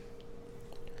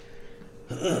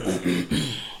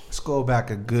 Let's go back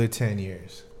a good 10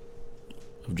 years.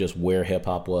 just where hip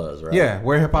hop was, right? Yeah,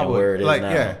 where hip hop And was. where it is like,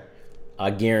 now. yeah. I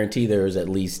guarantee there's at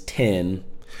least 10.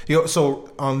 Yo, so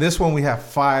on this one we have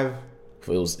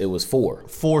It was 4.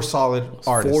 four solid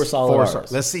artists. 4 solid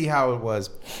artists. Let's see how it was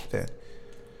then.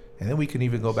 And then we can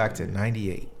even go back to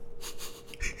 98.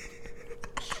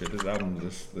 Shit, this album,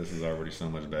 this is already so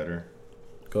much better.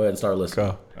 Go ahead and start listening.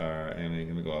 Go. All right, and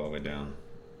let me go all the way down.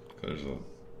 Cause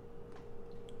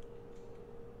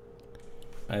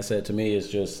I said, to me, it's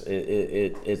just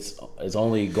it's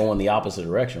only going the opposite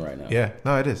direction right now. Yeah,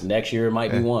 no, it is. Next year it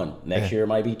might be Yeah. 1. Next Yeah. year it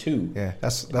might be 2. Yeah,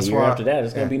 that's The year why. after that,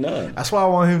 it's gonna be none. That's why I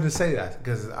want him to say that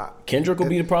because Kendrick will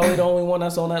be probably the only one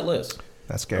that's on that list.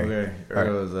 that's scary. okay, All right.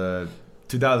 it was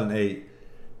 2008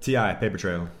 T.I. Paper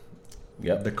Trail,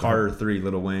 Yep. The Carter 3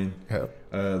 Lil Wayne, Yep.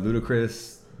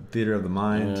 Ludacris Theater of the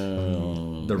Mind,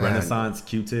 The man. Renaissance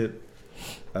Q-Tip,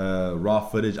 Raw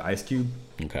Footage Ice Cube,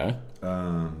 Okay.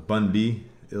 Bun B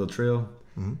Ill Trill,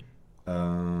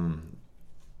 Mm-hmm.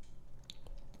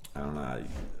 I don't know.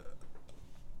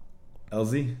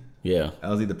 LZ Yeah.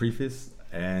 the Preface,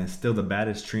 and Still the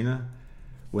Baddest Trina,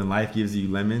 When Life Gives You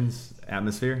Lemons,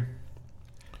 Atmosphere,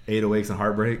 808s and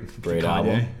Heartbreak, Great Kanye,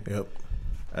 album. Yep.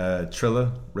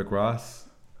 Trilla, Rick Ross,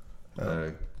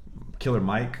 Killer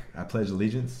Mike, I Pledge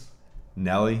Allegiance,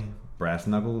 Nelly, Brass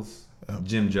Knuckles,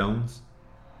 Jim Jones,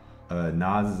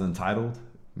 Nas is Untitled,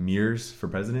 Mirrors for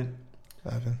President,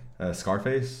 Evan.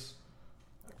 Scarface.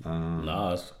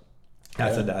 Nas.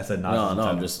 I said Nas. No, is I'm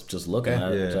Untitled. just looking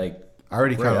at it. Yeah. It's like I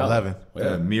already Great counted album.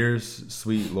 11. Yeah. Mirr's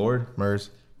Sweet Lord. Murs.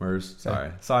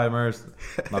 Sorry, Murs.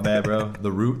 My bad, bro.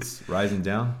 The Roots, Rising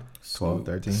Down. 12,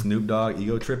 13. Snoop Dogg,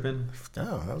 Ego Trippin'.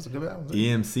 Oh, that was a good album.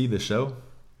 EMC, The Show.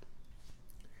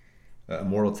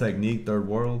 Immortal Technique, Third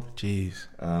World. Jeez.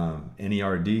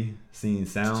 NERD, Seeing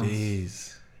Sounds.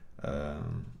 Jeez.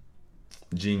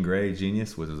 Jean Grey,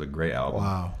 Genius, which is a great album.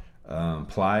 Wow.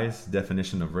 Plies,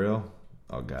 Definition of Real.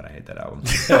 Oh God, I hate that album.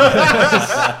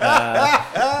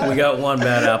 We got one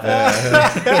bad apple.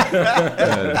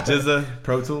 Jizza,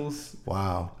 Pro Tools.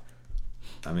 Wow.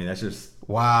 I mean, that's just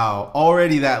Wow.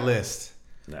 Already that list.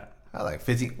 nah. I like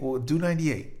 50. Well, do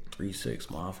 98. 3-6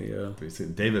 Mafia.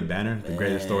 David Banner, the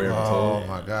greatest story ever Oh, told.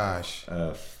 my gosh.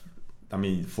 I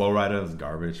mean, Flow Rider is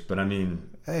garbage, but I mean,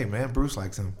 Hey, man. Bruce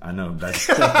likes him. I know that's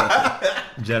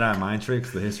Jedi Mind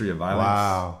Tricks, The History of Violence.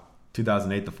 Wow.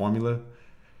 2008, The Formula.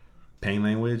 Pain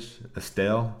Language,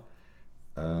 Estelle.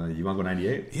 You want to go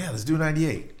 98? Yeah, let's do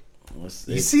 98. You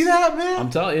It's- see that, man? I'm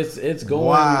telling you, it's going.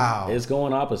 Wow. It's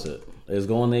going opposite. It's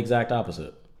going the exact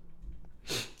opposite.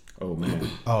 Oh man,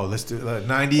 Oh, let's do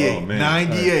 98. Oh, man.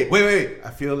 98. Wait.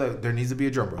 I feel like there needs to be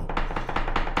a drum roll.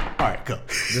 All right, go.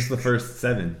 just the first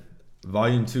 7.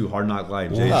 Volume 2, Hard Knock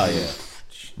Life. Oh Jay-Z. yeah.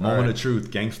 Moment All right. of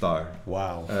Truth, Gangstar.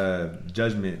 Wow.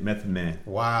 Judgment, Method Man.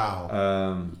 Wow.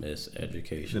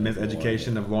 Miseducation. The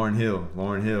Miseducation of Lauryn Hill.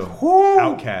 Woo.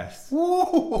 Outkast.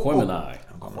 Quemini.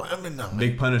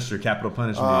 Big Punisher, Capital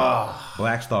Punishment.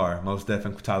 Black Star, Mos Def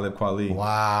and Talib Kweli.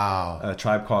 Wow.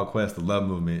 Tribe Called Quest, The Love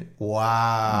Movement.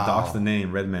 Wow. Docs the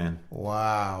Name, Redman.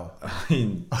 Wow. I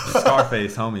mean,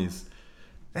 Scarface, homies.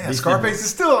 Man, Beastie Scarface Boys. is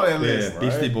still on that Yeah, list.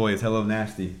 Beastie Boys, Hello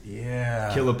Nasty.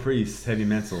 Yeah. Killer Priest, Heavy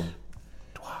Mental.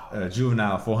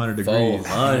 Juvenile, 400 Degrees.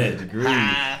 400 Degrees.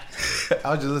 I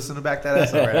was just listening back to that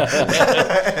song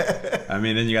right now. I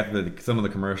mean, then you got some of the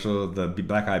commercial, the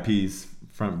Black Eyed Peas,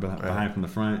 behind from the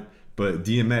front. But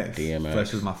DMX,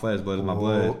 Flesh is my flesh, blood is my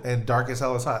blood. And Darkest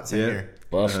Hell is Hot. Same Yeah. here.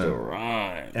 Busta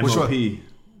Rhymes. Which one? MOP,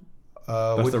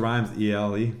 Which- Busta Rhymes,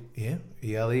 ELE. Yeah.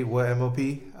 ELE. What MOP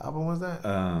album was that?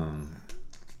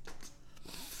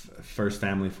 First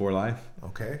Family for Life.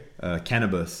 Okay.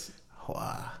 Cannabis,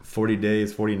 Wow. 40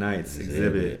 Days, 40 Nights,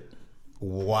 Exhibit.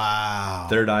 Wow.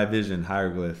 Third Eye Vision,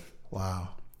 Hieroglyph. Wow.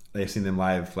 They've seen them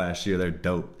live last year. They're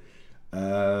dope.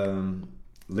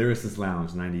 Lyricist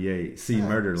Lounge, 98. See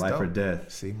Murder, it's Life dope. or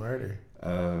Death. See Murder.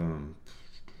 Um,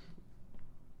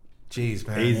 Jeez,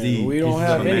 man. AZ. We don't Pieces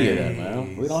have of a any of Man. that,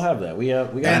 man. We don't have that. We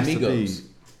got Master Migos.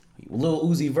 Lil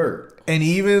Uzi Vert. And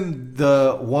even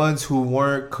the ones who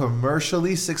weren't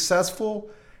commercially successful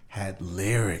had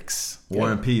lyrics.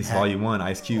 War and Peace, Volume 1,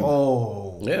 Ice Cube.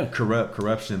 Oh. Yeah.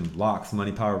 Corruption, Locks,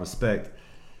 Money, Power, Respect.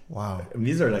 Wow. I mean,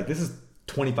 these are like, this is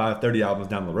 25, 30 albums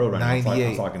down the road right now. 98.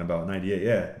 I'm talking about 98,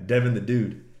 yeah. Devin the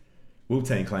Dude.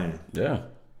 Wu-Tang Clan. Yeah.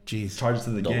 Jeez. Charges to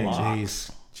the Game.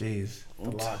 Locks. Jeez.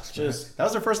 Just That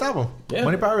was their first album. Yeah.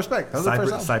 Money, Power, Respect. That was their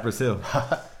first album. Cypress Hill.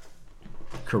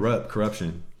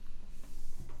 Corruption.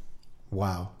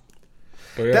 Wow.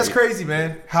 but yeah, That's crazy,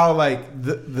 man. How like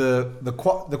the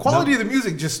quality of the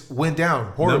music just went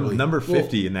down horribly. Number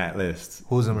 50 in that list.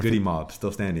 Who's number Goody 50? Mob,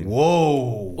 still standing.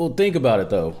 Whoa. Well, think about it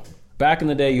though. Back in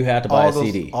the day, you had to buy a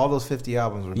CD. All those 50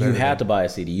 albums were You had to buy a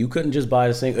CD. You couldn't just buy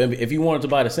a single. If you wanted to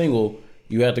buy the single,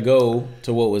 you had to go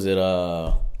to what was it?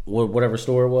 Whatever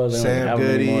store it was. They don't Sam have them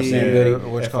anymore. Goody. Sam Goody.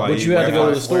 Which FYE, But you had to go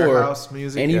to the store, Warehouse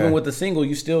Music, and even yeah. with the single,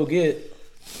 you still get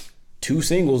 2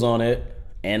 singles on it,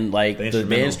 and like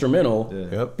the instrumental.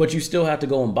 Yeah. Yep. But you still have to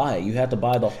go and buy it. You had to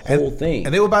buy the whole thing.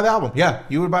 And they would buy the album. Yeah,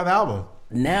 you would buy the album.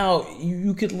 Now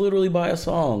you could literally buy a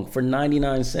song for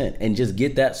 99 cents and just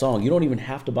get that song. You don't even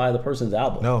have to buy the person's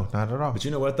album. No, not at all. But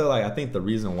you know what though? Like I think the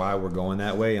reason why we're going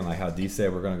that way and like how D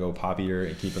said we're gonna go poppier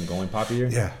and keep them going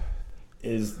poppier Yeah.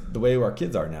 is the way our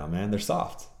kids are now, man. They're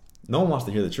soft. No one wants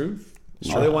to hear the truth.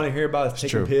 All they want to hear about is taking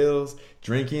true. pills,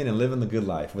 drinking, and living the good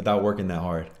life without working that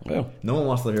hard. Yeah. No one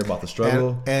wants to hear about the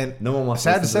struggle. And no one wants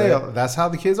sad to listen say, that. that's how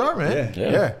the kids are, man.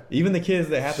 Yeah. Even the kids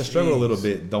that have to struggle a little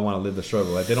bit don't want to live the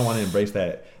struggle. Like they don't want to embrace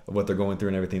that what they're going through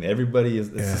and everything. Everybody is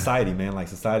it's society, man. Like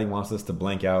society wants us to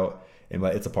blank out and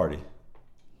like it's a party.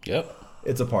 Yep.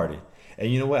 It's a party.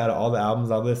 And you know what? Out of all the albums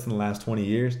I've listened in the last 20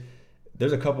 years,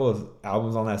 there's a couple of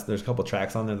albums on that. There's a couple of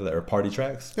tracks on there that are party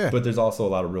tracks. Yeah. But there's also a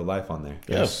lot of real life on there.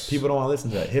 Yes. People don't want to listen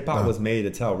to that. Hip hop was made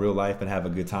to tell real life and have a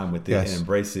good time with it Yes. and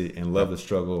embrace it and love the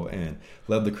struggle and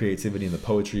love the creativity and the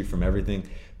poetry from everything.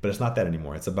 But it's not that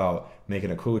anymore. It's about making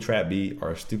a cool trap beat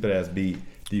or a stupid ass beat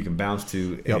that you can bounce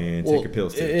to and take your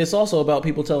pills to. It's also about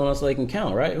people telling us they can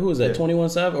count, right? Who is that? 21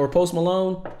 Savage or Post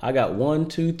Malone? I got 1,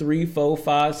 2, 3, 4,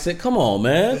 5, 6. Come on,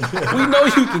 man. We know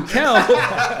you can count,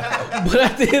 but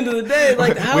at the end of the day,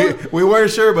 like how we weren't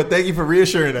sure, but thank you for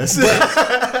reassuring us.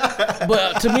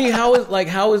 But to me, how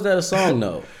is that a song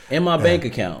though? In my bank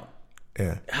account.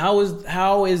 Yeah. How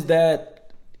is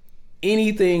that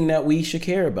anything that we should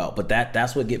care about? But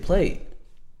that's what get played.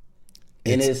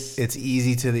 And it's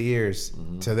easy to the ears,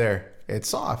 to there. It's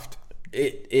soft.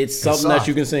 It's something that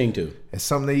you can sing to. It's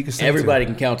something that you can sing Everybody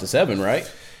to. can count to 7,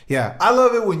 right? Yeah. I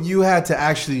love it when you had to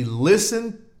actually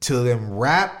listen to them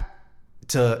rap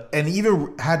and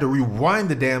even had to rewind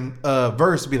the damn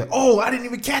verse to be like, oh, I didn't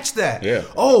even catch that. Yeah.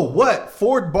 Oh, what?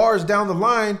 4 bars down the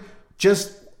line,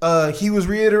 just he was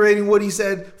reiterating what he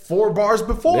said 4 bars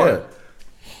before. Yeah.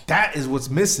 That is what's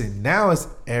missing. Now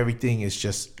everything is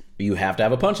just... You have to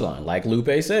have a punchline. Like Lupe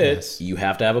said, Yes. you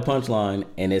have to have a punchline,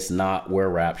 and it's not where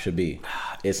rap should be.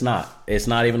 It's not. It's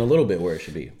not even a little bit where it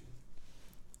should be.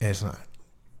 It's not.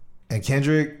 And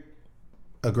Kendrick,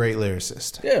 a great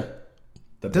lyricist. Yeah.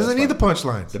 The Doesn't best need the right-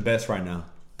 punchlines. The best right now.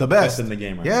 The best. in the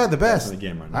game right now. Yeah, the best. Best in the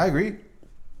game right now. I agree.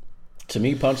 To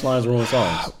me, punchlines ruin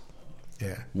songs.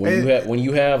 Yeah. When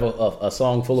you have a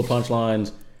song full of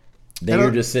punchlines, then And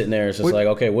you're just sitting there. It's just like,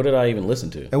 okay, what did I even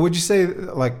listen to? And would you say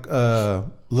like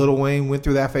Lil Wayne went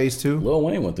through that phase too? Lil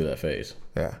Wayne went through that phase.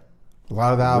 Yeah. A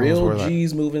lot of the albums Real were like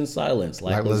G's move in silence,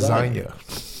 like lasagna.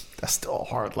 That's still a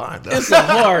hard line though. It's a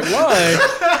hard line.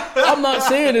 I'm not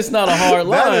saying it's not a hard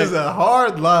line. That is a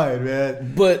hard line,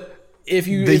 man. But if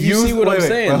you see what I'm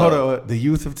saying, hold on. The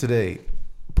youth of today,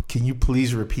 can you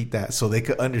please repeat that so they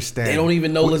could understand? they don't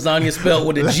even know lasagna spelled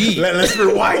with a G. Let's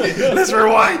rewind it. Let's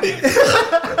rewind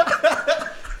it.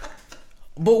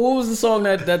 But what was the song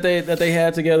that they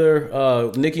had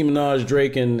together? Nicki Minaj,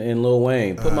 Drake, and Lil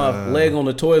Wayne. Put my leg on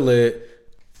the toilet.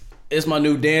 It's my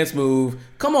new dance move.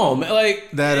 Come on, man! Like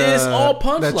it's all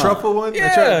punchline. That truffle one,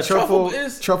 Yeah,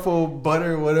 truffle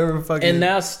butter, whatever. Fucking. And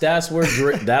that's where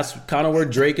that's kind of where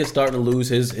Drake is starting to lose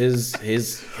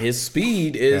his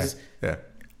speed. Is yeah.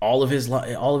 all of his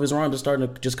rhymes are starting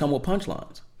to just come with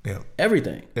punchlines. Yeah.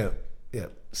 Everything. Yeah.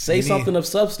 Say something of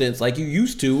substance like you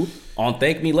used to on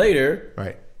Thank Me Later.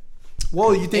 Right.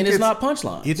 Well, you think and it's not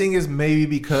punchline. You think it's maybe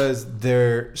because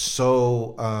they're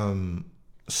so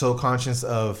conscious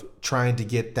of trying to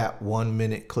get that 1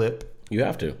 minute clip, You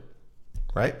have to.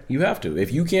 right? You have to.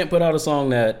 If you can't put out a song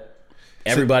that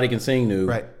everybody can sing to,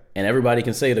 Right. and everybody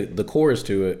can say the chorus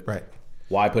to it, Right.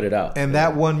 why put it out? And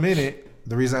that 1 minute,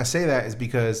 the reason I say that is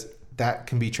because that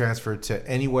can be transferred to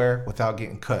anywhere without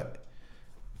getting cut.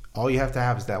 All you have to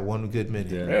have is that 1 good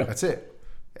minute. Yeah. That's it.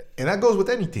 And that goes with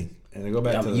anything. And to go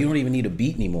back to you don't even need a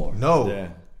beat anymore. No. yeah,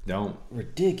 don't.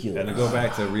 Ridiculous. And to go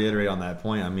back to reiterate on that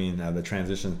point, I mean, the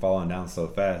transition falling down so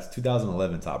fast.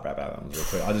 2011 top rap albums, real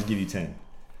quick. I'll just give you 10.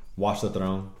 Watch the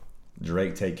Throne,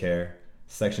 Drake, Take Care,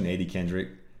 Section 80, Kendrick,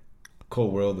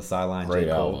 Cold World, The Sideline, Great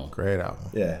J. Cole. album. Great album.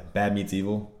 Yeah, Bad Meets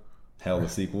Evil, Hell, the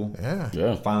sequel. Yeah.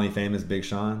 Yeah. Finally Famous, Big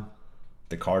Sean,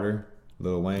 The Carter,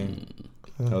 Lil Wayne.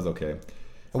 That was okay.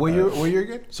 What year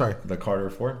again? Sorry. The Carter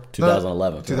 4.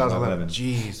 2011. 2011.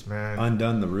 Jeez, man.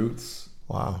 Undone, The Roots.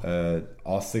 Wow.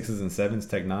 All 6s and 7s,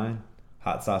 Tech 9.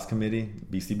 Hot Sauce Committee,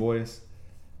 Beastie Boys.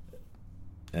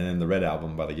 And then the Red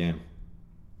Album by The Game.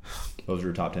 Those are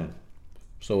your top 10.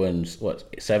 So in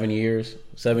 7 years?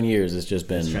 7 years, it's just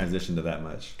been It's transitioned to that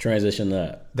much. transition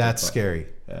that. That's scary.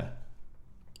 Yeah.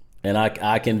 And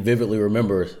I can vividly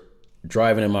remember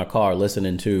driving in my car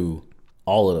listening to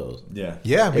all of those. Yeah.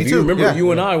 Yeah, me If too. you remember, Yeah.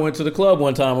 you and I went to the club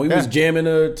one time. We was jamming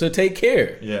to Take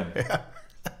Care. Yeah.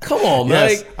 Come on,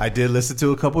 Yes, like. I did listen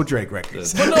to a couple Drake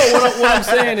records. But no, what I'm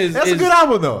saying is That's a good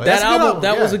album, though. That That's a good album,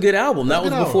 that yeah. was a good album. That was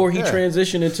That's a good before he album, yeah.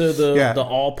 transitioned into the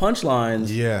all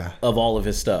punchlines Yeah. of all of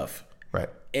his stuff. Right.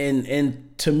 And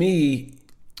to me,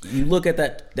 you look at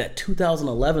that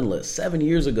 2011 list 7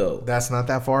 years ago. That's not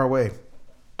that far away.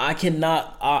 I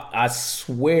cannot. I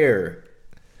swear,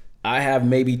 I have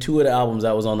maybe 2 of the albums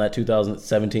that was on that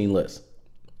 2017 list.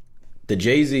 The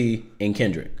Jay-Z and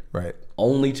Kendrick. Right.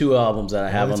 Only 2 albums that I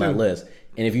have Only on that 2. list.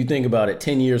 And if you think about it,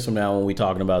 10 years from now when we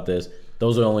talking about this,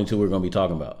 those are the only 2 we're going to be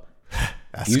talking about.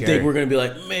 That's You scary. think we're going to be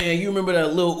like, man, you remember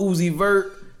that Lil Uzi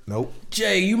Vert? Nope.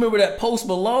 Jay, you remember that Post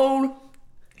Malone?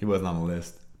 He wasn't on the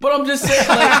list. But I'm just saying,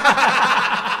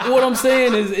 like, what I'm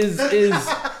saying is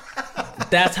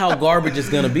that's how garbage it's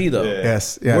gonna be, though. Yeah.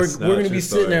 Yes. We're gonna true be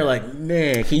story. sitting there like,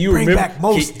 man, can you Bring remember? back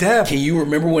Mos Def. Can you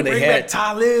remember when they Bring had back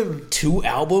Talib. 2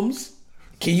 albums?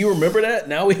 Can you remember that?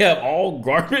 Now we have all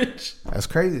garbage. That's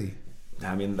crazy.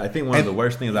 I mean, I think one of the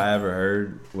worst things I ever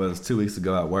heard was 2 weeks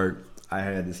ago at work. I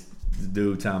had this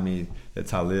dude tell me that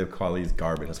Talib Kweli's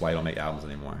garbage. That's why he don't make albums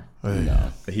anymore.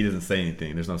 No. But he doesn't say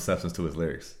anything. There's no substance to his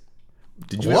lyrics.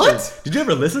 Did What? You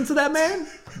ever listen to that man?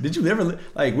 Did you ever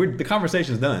the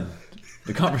conversation's done.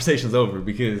 The conversation's over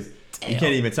because you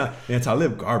can't even tell. Man,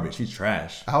 Talib garbage. He's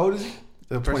trash. How old is he?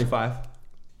 25.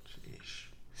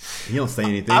 He don't say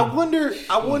anything. I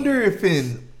wonder if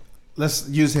let's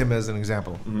use him as an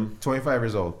example. 25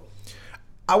 years old.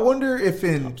 I wonder if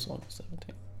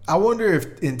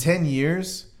in 10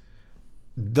 years,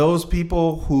 those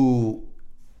people who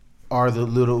are the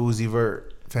Little Uzi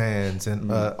Vert fans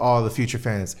and all the Future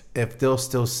fans, if they'll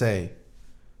still say,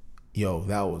 "Yo,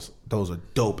 those are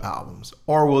dope albums,"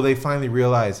 or will they finally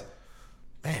realize,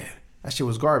 "Man, that shit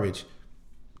was garbage"?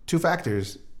 Two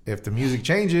factors: if the music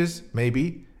changes,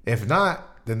 maybe. If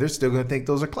not, then they're still gonna think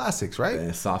those are classics, right?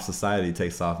 And soft society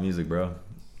takes soft music, bro.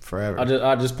 Forever.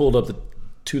 I just pulled up the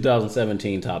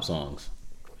 2017 top songs.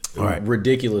 All right.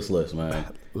 Ridiculous list, man.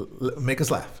 Make us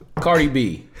laugh. Cardi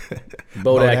B,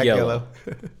 Bodak Yellow.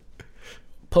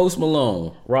 Post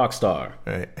Malone, Rockstar.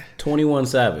 Right. 21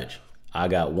 Savage, I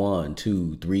got 1,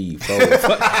 2, 3, 4.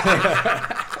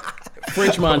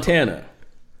 French Montana,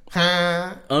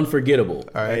 Unforgettable.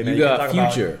 All right. You got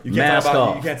Future, Mask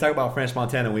Off. You can't talk about French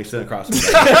Montana when we sit across from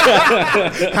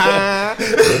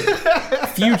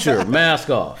Future, Mask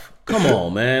Off. Come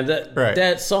on, man. Right.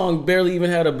 That song barely even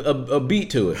had a beat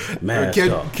to it. Mask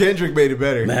Off. Kendrick made it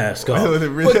better. Mask Off.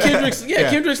 But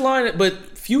Kendrick's line, but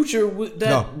Future,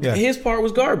 his part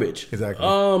was garbage. Exactly.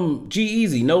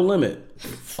 G-Eazy, No Limit.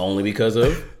 Only because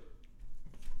of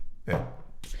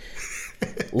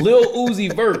Lil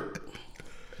Uzi Vert.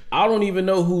 I don't even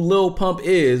know who Lil Pump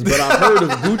is, but I heard of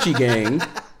Gucci Gang.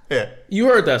 Yeah. You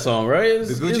heard that song, right?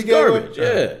 It's Gucci Gang garbage. one?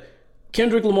 Yeah.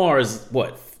 Kendrick Lamar is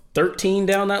what, 13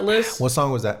 down that list? What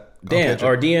song was that?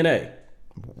 Or DNA.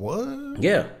 What?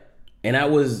 Yeah. And that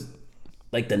was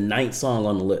like the 9th song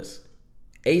on the list.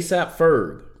 ASAP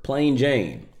Ferg, Plain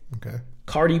Jane. Okay.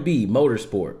 Cardi B,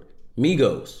 Motorsport.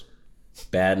 Migos,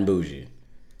 Bad and Bougie.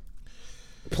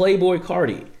 Playboy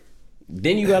Cardi.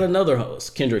 Then you got another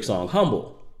Kendrick song,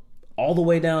 Humble. All the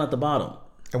way down at the bottom.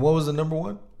 And what was the number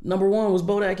one? Number 1 was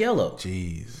Bodak Yellow.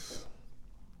 Jeez.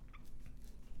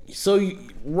 So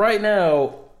right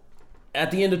now, at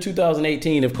the end of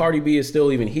 2018, if Cardi B is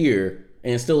still even here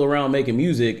and still around making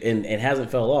music and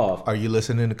hasn't fell off, Are you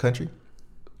listening to country?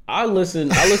 I listen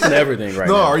to everything right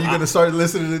now. No, are you going to start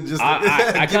listening to just...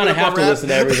 I kind of have to listen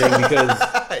to everything because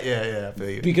yeah, I feel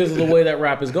you. because of the way that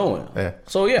rap is going. Yeah.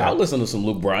 So yeah, I'll listen to some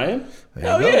Luke Bryan.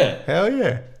 Hell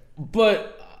yeah.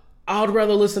 But I would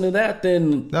rather listen to that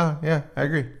than No, yeah, I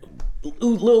agree.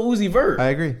 Lil Uzi Vert. I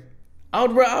agree. I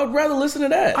would rather listen to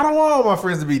that. I don't want all my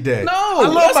friends to be dead. No, I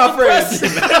love my friends.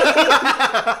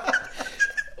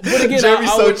 But again,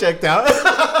 Jeremy's so checked out.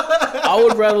 I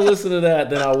would rather listen to that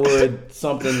than I would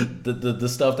something the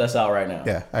stuff that's out right now.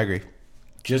 Yeah, I agree.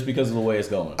 Just because of the way it's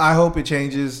going. I hope it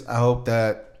changes. I hope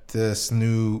that this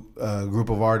new group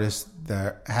of artists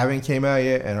that haven't came out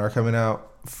yet and are coming out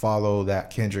follow that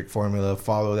Kendrick formula,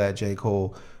 follow that J.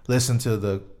 Cole, listen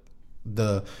to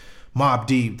the Mobb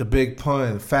Deep, the Big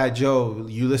Pun, Fat Joe.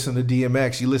 You listen to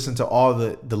DMX, you listen to all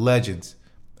the legends,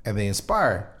 and they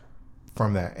inspire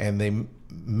from that, and they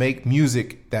make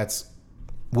music that's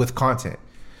with content.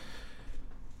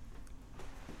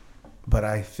 But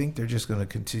I think they're just going to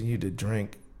continue to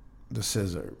drink the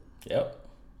scissor. Yep.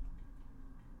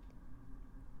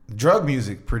 Drug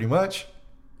music, pretty much.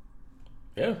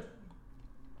 Yeah.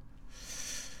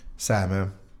 Sad,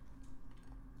 man.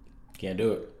 Can't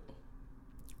do it.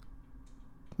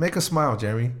 Make us smile,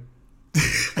 Jeremy.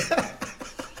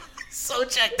 So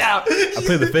checked out. I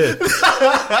play the fifth.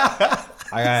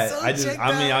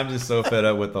 I'm just so fed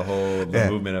up with the whole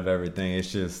movement of everything.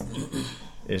 It's just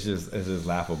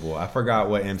laughable. I forgot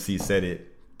what MC said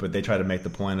it, but they try to make the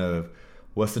point of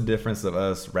what's the difference of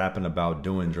us rapping about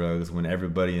doing drugs when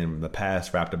everybody in the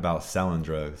past rapped about selling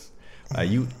drugs.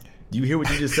 You hear what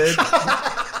you just said?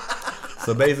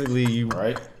 So basically, you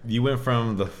went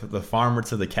from the farmer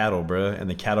to the cattle, bruh, and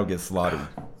the cattle get slaughtered.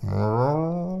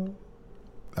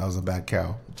 That was a bad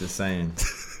cow. Just saying.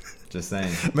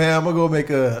 Man, I'm going to go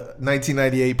make a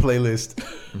 1998 playlist,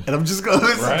 and I'm just going to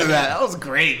listen to that. That was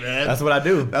great, man. That's what I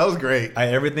do. That was great.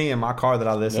 Everything in my car that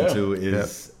I listen to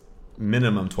is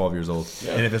minimum 12 years old.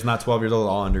 Yeah. And if it's not 12 years old,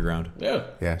 all underground. Yeah.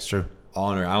 Yeah, it's true. All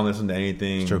underground. I don't listen to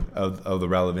anything of the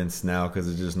relevance now because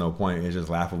it's just no point. It's just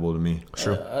laughable to me.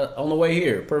 True. On the way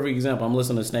here, perfect example, I'm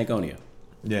listening to Snakeonia.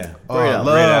 Yeah. Great album.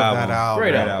 Love that album.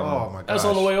 Great album. Oh, my gosh. That's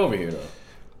on the way over here, though.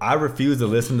 I refuse to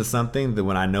listen to something that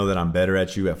when I know that I'm better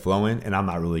at you at flowing, and I'm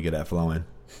not really good at flowing.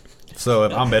 So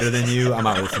if I'm better than you, I'm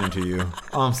not listening to you.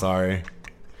 Oh, I'm sorry.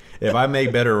 If I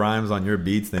make better rhymes on your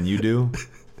beats than you do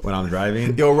when I'm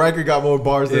driving, Yo, Riker got more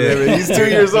bars than him. He's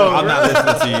 2 years old. I'm not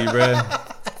listening to you, bro.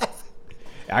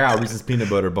 I got Reese's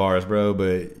peanut butter bars, bro,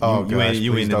 but you ain't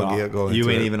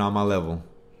even on my level.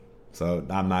 So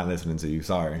I'm not listening to you.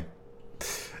 Sorry.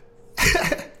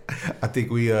 I think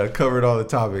we covered all the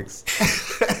topics.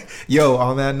 Yo,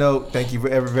 on that note, thank you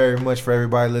very much for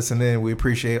everybody listening. We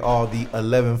appreciate all the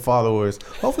 11 followers.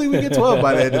 Hopefully we get 12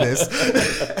 by the end of this.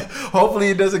 Hopefully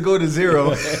it doesn't go to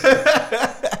 0.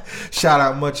 Shout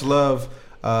out, much love.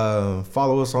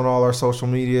 Follow us on all our social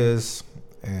medias.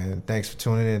 And thanks for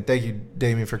tuning in. Thank you,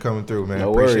 Damien, for coming through, man.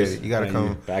 No Appreciate worries. it. You got to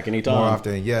come back anytime. more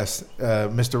often. Yes.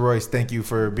 Mr. Royce, thank you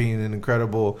for being an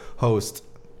incredible host.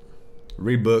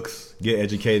 Read books, get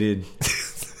educated,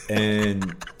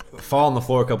 and fall on the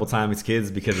floor a couple times,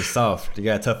 kids, because it's soft. You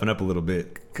got to toughen up a little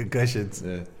bit. Concussions.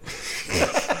 Yeah.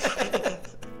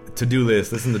 To-do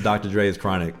list. Listen to Dr. Dre's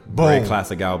Chronic. Boom. Great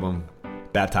classic album.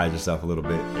 Baptize yourself a little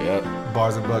bit. Yep.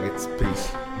 Bars and buckets.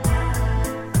 Peace.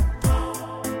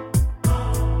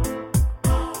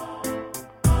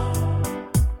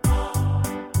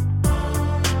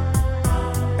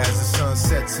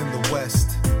 Sets in the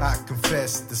west, I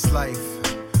confess this life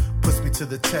puts me to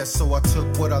the test, so I took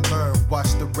what I learned,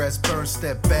 watch the rest burn,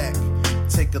 step back,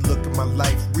 take a look at my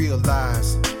life,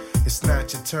 realize it's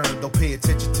not your turn. Don't pay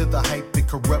attention to the hype, it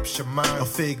corrupts your mind. A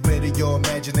figment of your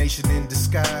imagination in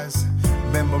disguise.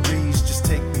 Memories just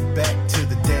take me back to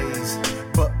the days,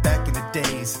 but back in the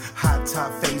days, hot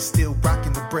top face, still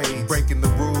rocking the braids, breaking the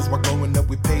rules while growing up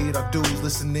we paid our dues,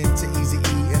 listening to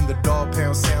Eazy-E and the Dog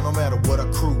Pound sound. No matter what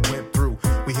our crew went through,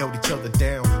 we held each other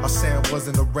down. Our sound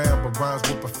wasn't around, but rhymes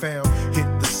were profound. Hit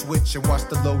the switch and watch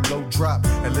the low drop,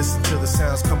 and listen to the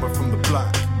sounds coming from the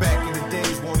block. Back in the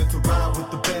days, wanted to rhyme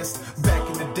with the best. Back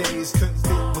in the days, couldn't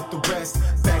fit with the rest.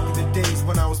 Back in the days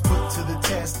when I was put to the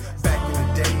test. Back in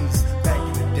the days, back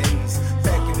in the days,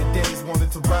 back in the days,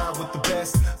 wanted to rhyme with the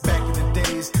best. Back in the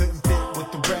days, couldn't fit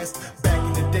with the rest. Back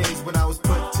in the days when I was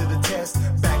put to the test.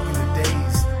 Back in the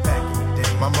days, back in the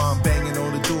days. My mom banging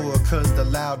on the door, cause the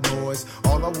loud noise.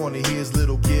 All I wanna hear is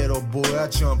little ghetto boy. I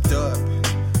jumped up,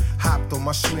 hopped on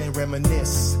my shoe and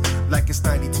reminisce like it's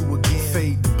 92 again.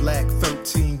 Fade to black,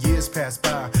 13 years passed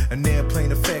by. An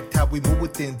airplane effect, how we move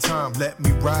within time. Let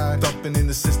me ride, thumping in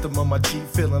the system of my Jeep,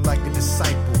 feeling like a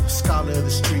disciple. Scholar of the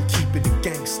street, keeping it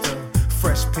gangster.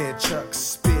 Fresh pair of chucks,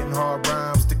 spitting hard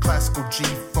rhymes, the classical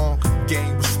G-funk.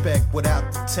 Gain respect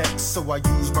without the text, so I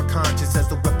use my conscience as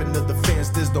the weapon of defense.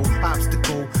 There's no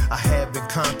obstacle I haven't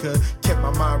conquered. Kept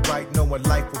my mind right, knowing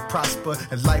life would prosper.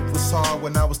 And life was hard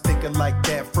when I was thinking like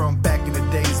that. From back in the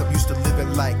days, I'm used to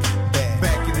living like that.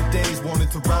 Back in the days,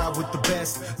 wanted to ride with the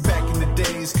best. Back in the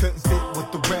days, couldn't fit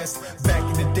with the rest. Back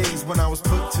in the days when I was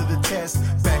put to the test.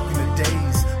 Back in the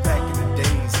days, back in the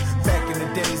days, back in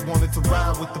the days, wanted to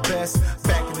ride with the best.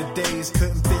 Back in the days,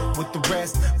 couldn't fit with the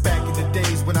rest. Back in the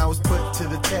days when I was put to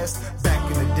the test. Back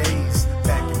in the days,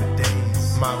 back in the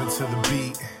days. Mobbing to the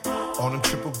beat, on them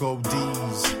triple gold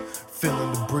D's.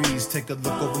 Feeling the breeze, take a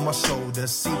look over my shoulder,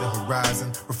 see the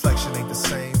horizon. Reflection ain't the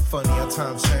same, funny how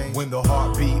times change. When the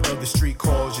heartbeat of the street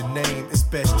calls your name, it's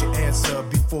best you answer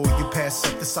before you pass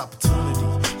up this opportunity.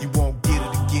 You won't get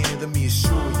it again, let me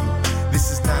assure you.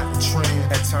 This is not a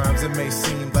trend. At times it may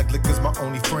seem like liquor's my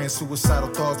only friend. Suicidal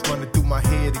thoughts running through my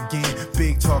head again.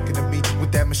 Big talking to me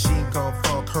with that machine gun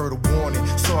funk. Heard a warning,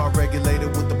 so I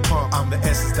regulated with the pump. I'm the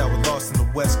essence that was lost in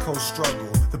the West Coast struggle.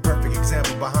 The perfect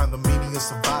example behind the meaning of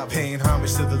survival. Paying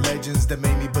homage to the legends that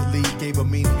made me believe. Gave a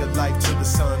meaning of life to the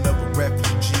son of a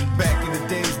refugee. Back in the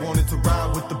days, wanted to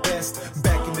ride with the best.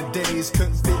 Back in the days,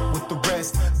 couldn't fit with the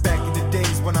rest. Back in the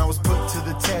days when I was put to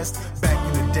the test. Back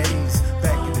in the days,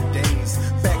 back in the days,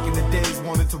 back in the days,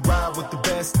 wanted to ride with the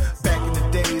best. Back in the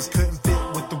days, couldn't fit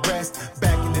with the rest.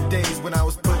 Back in the days when I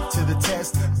was put to the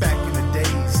test. Back in the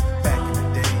days, back in the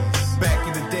days, back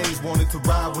in the days, wanted to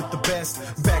ride with the best.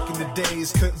 Back in the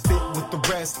days, couldn't fit with the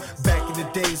rest. Back in the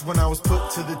days when I was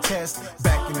put to the test.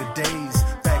 Back in the days,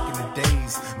 back in the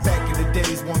days, back in the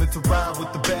days, wanted to ride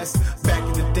with the best. Back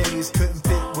in the days, couldn't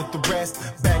fit with the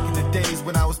rest. Back in the days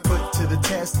when I was put to the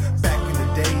test. Back in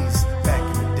the days.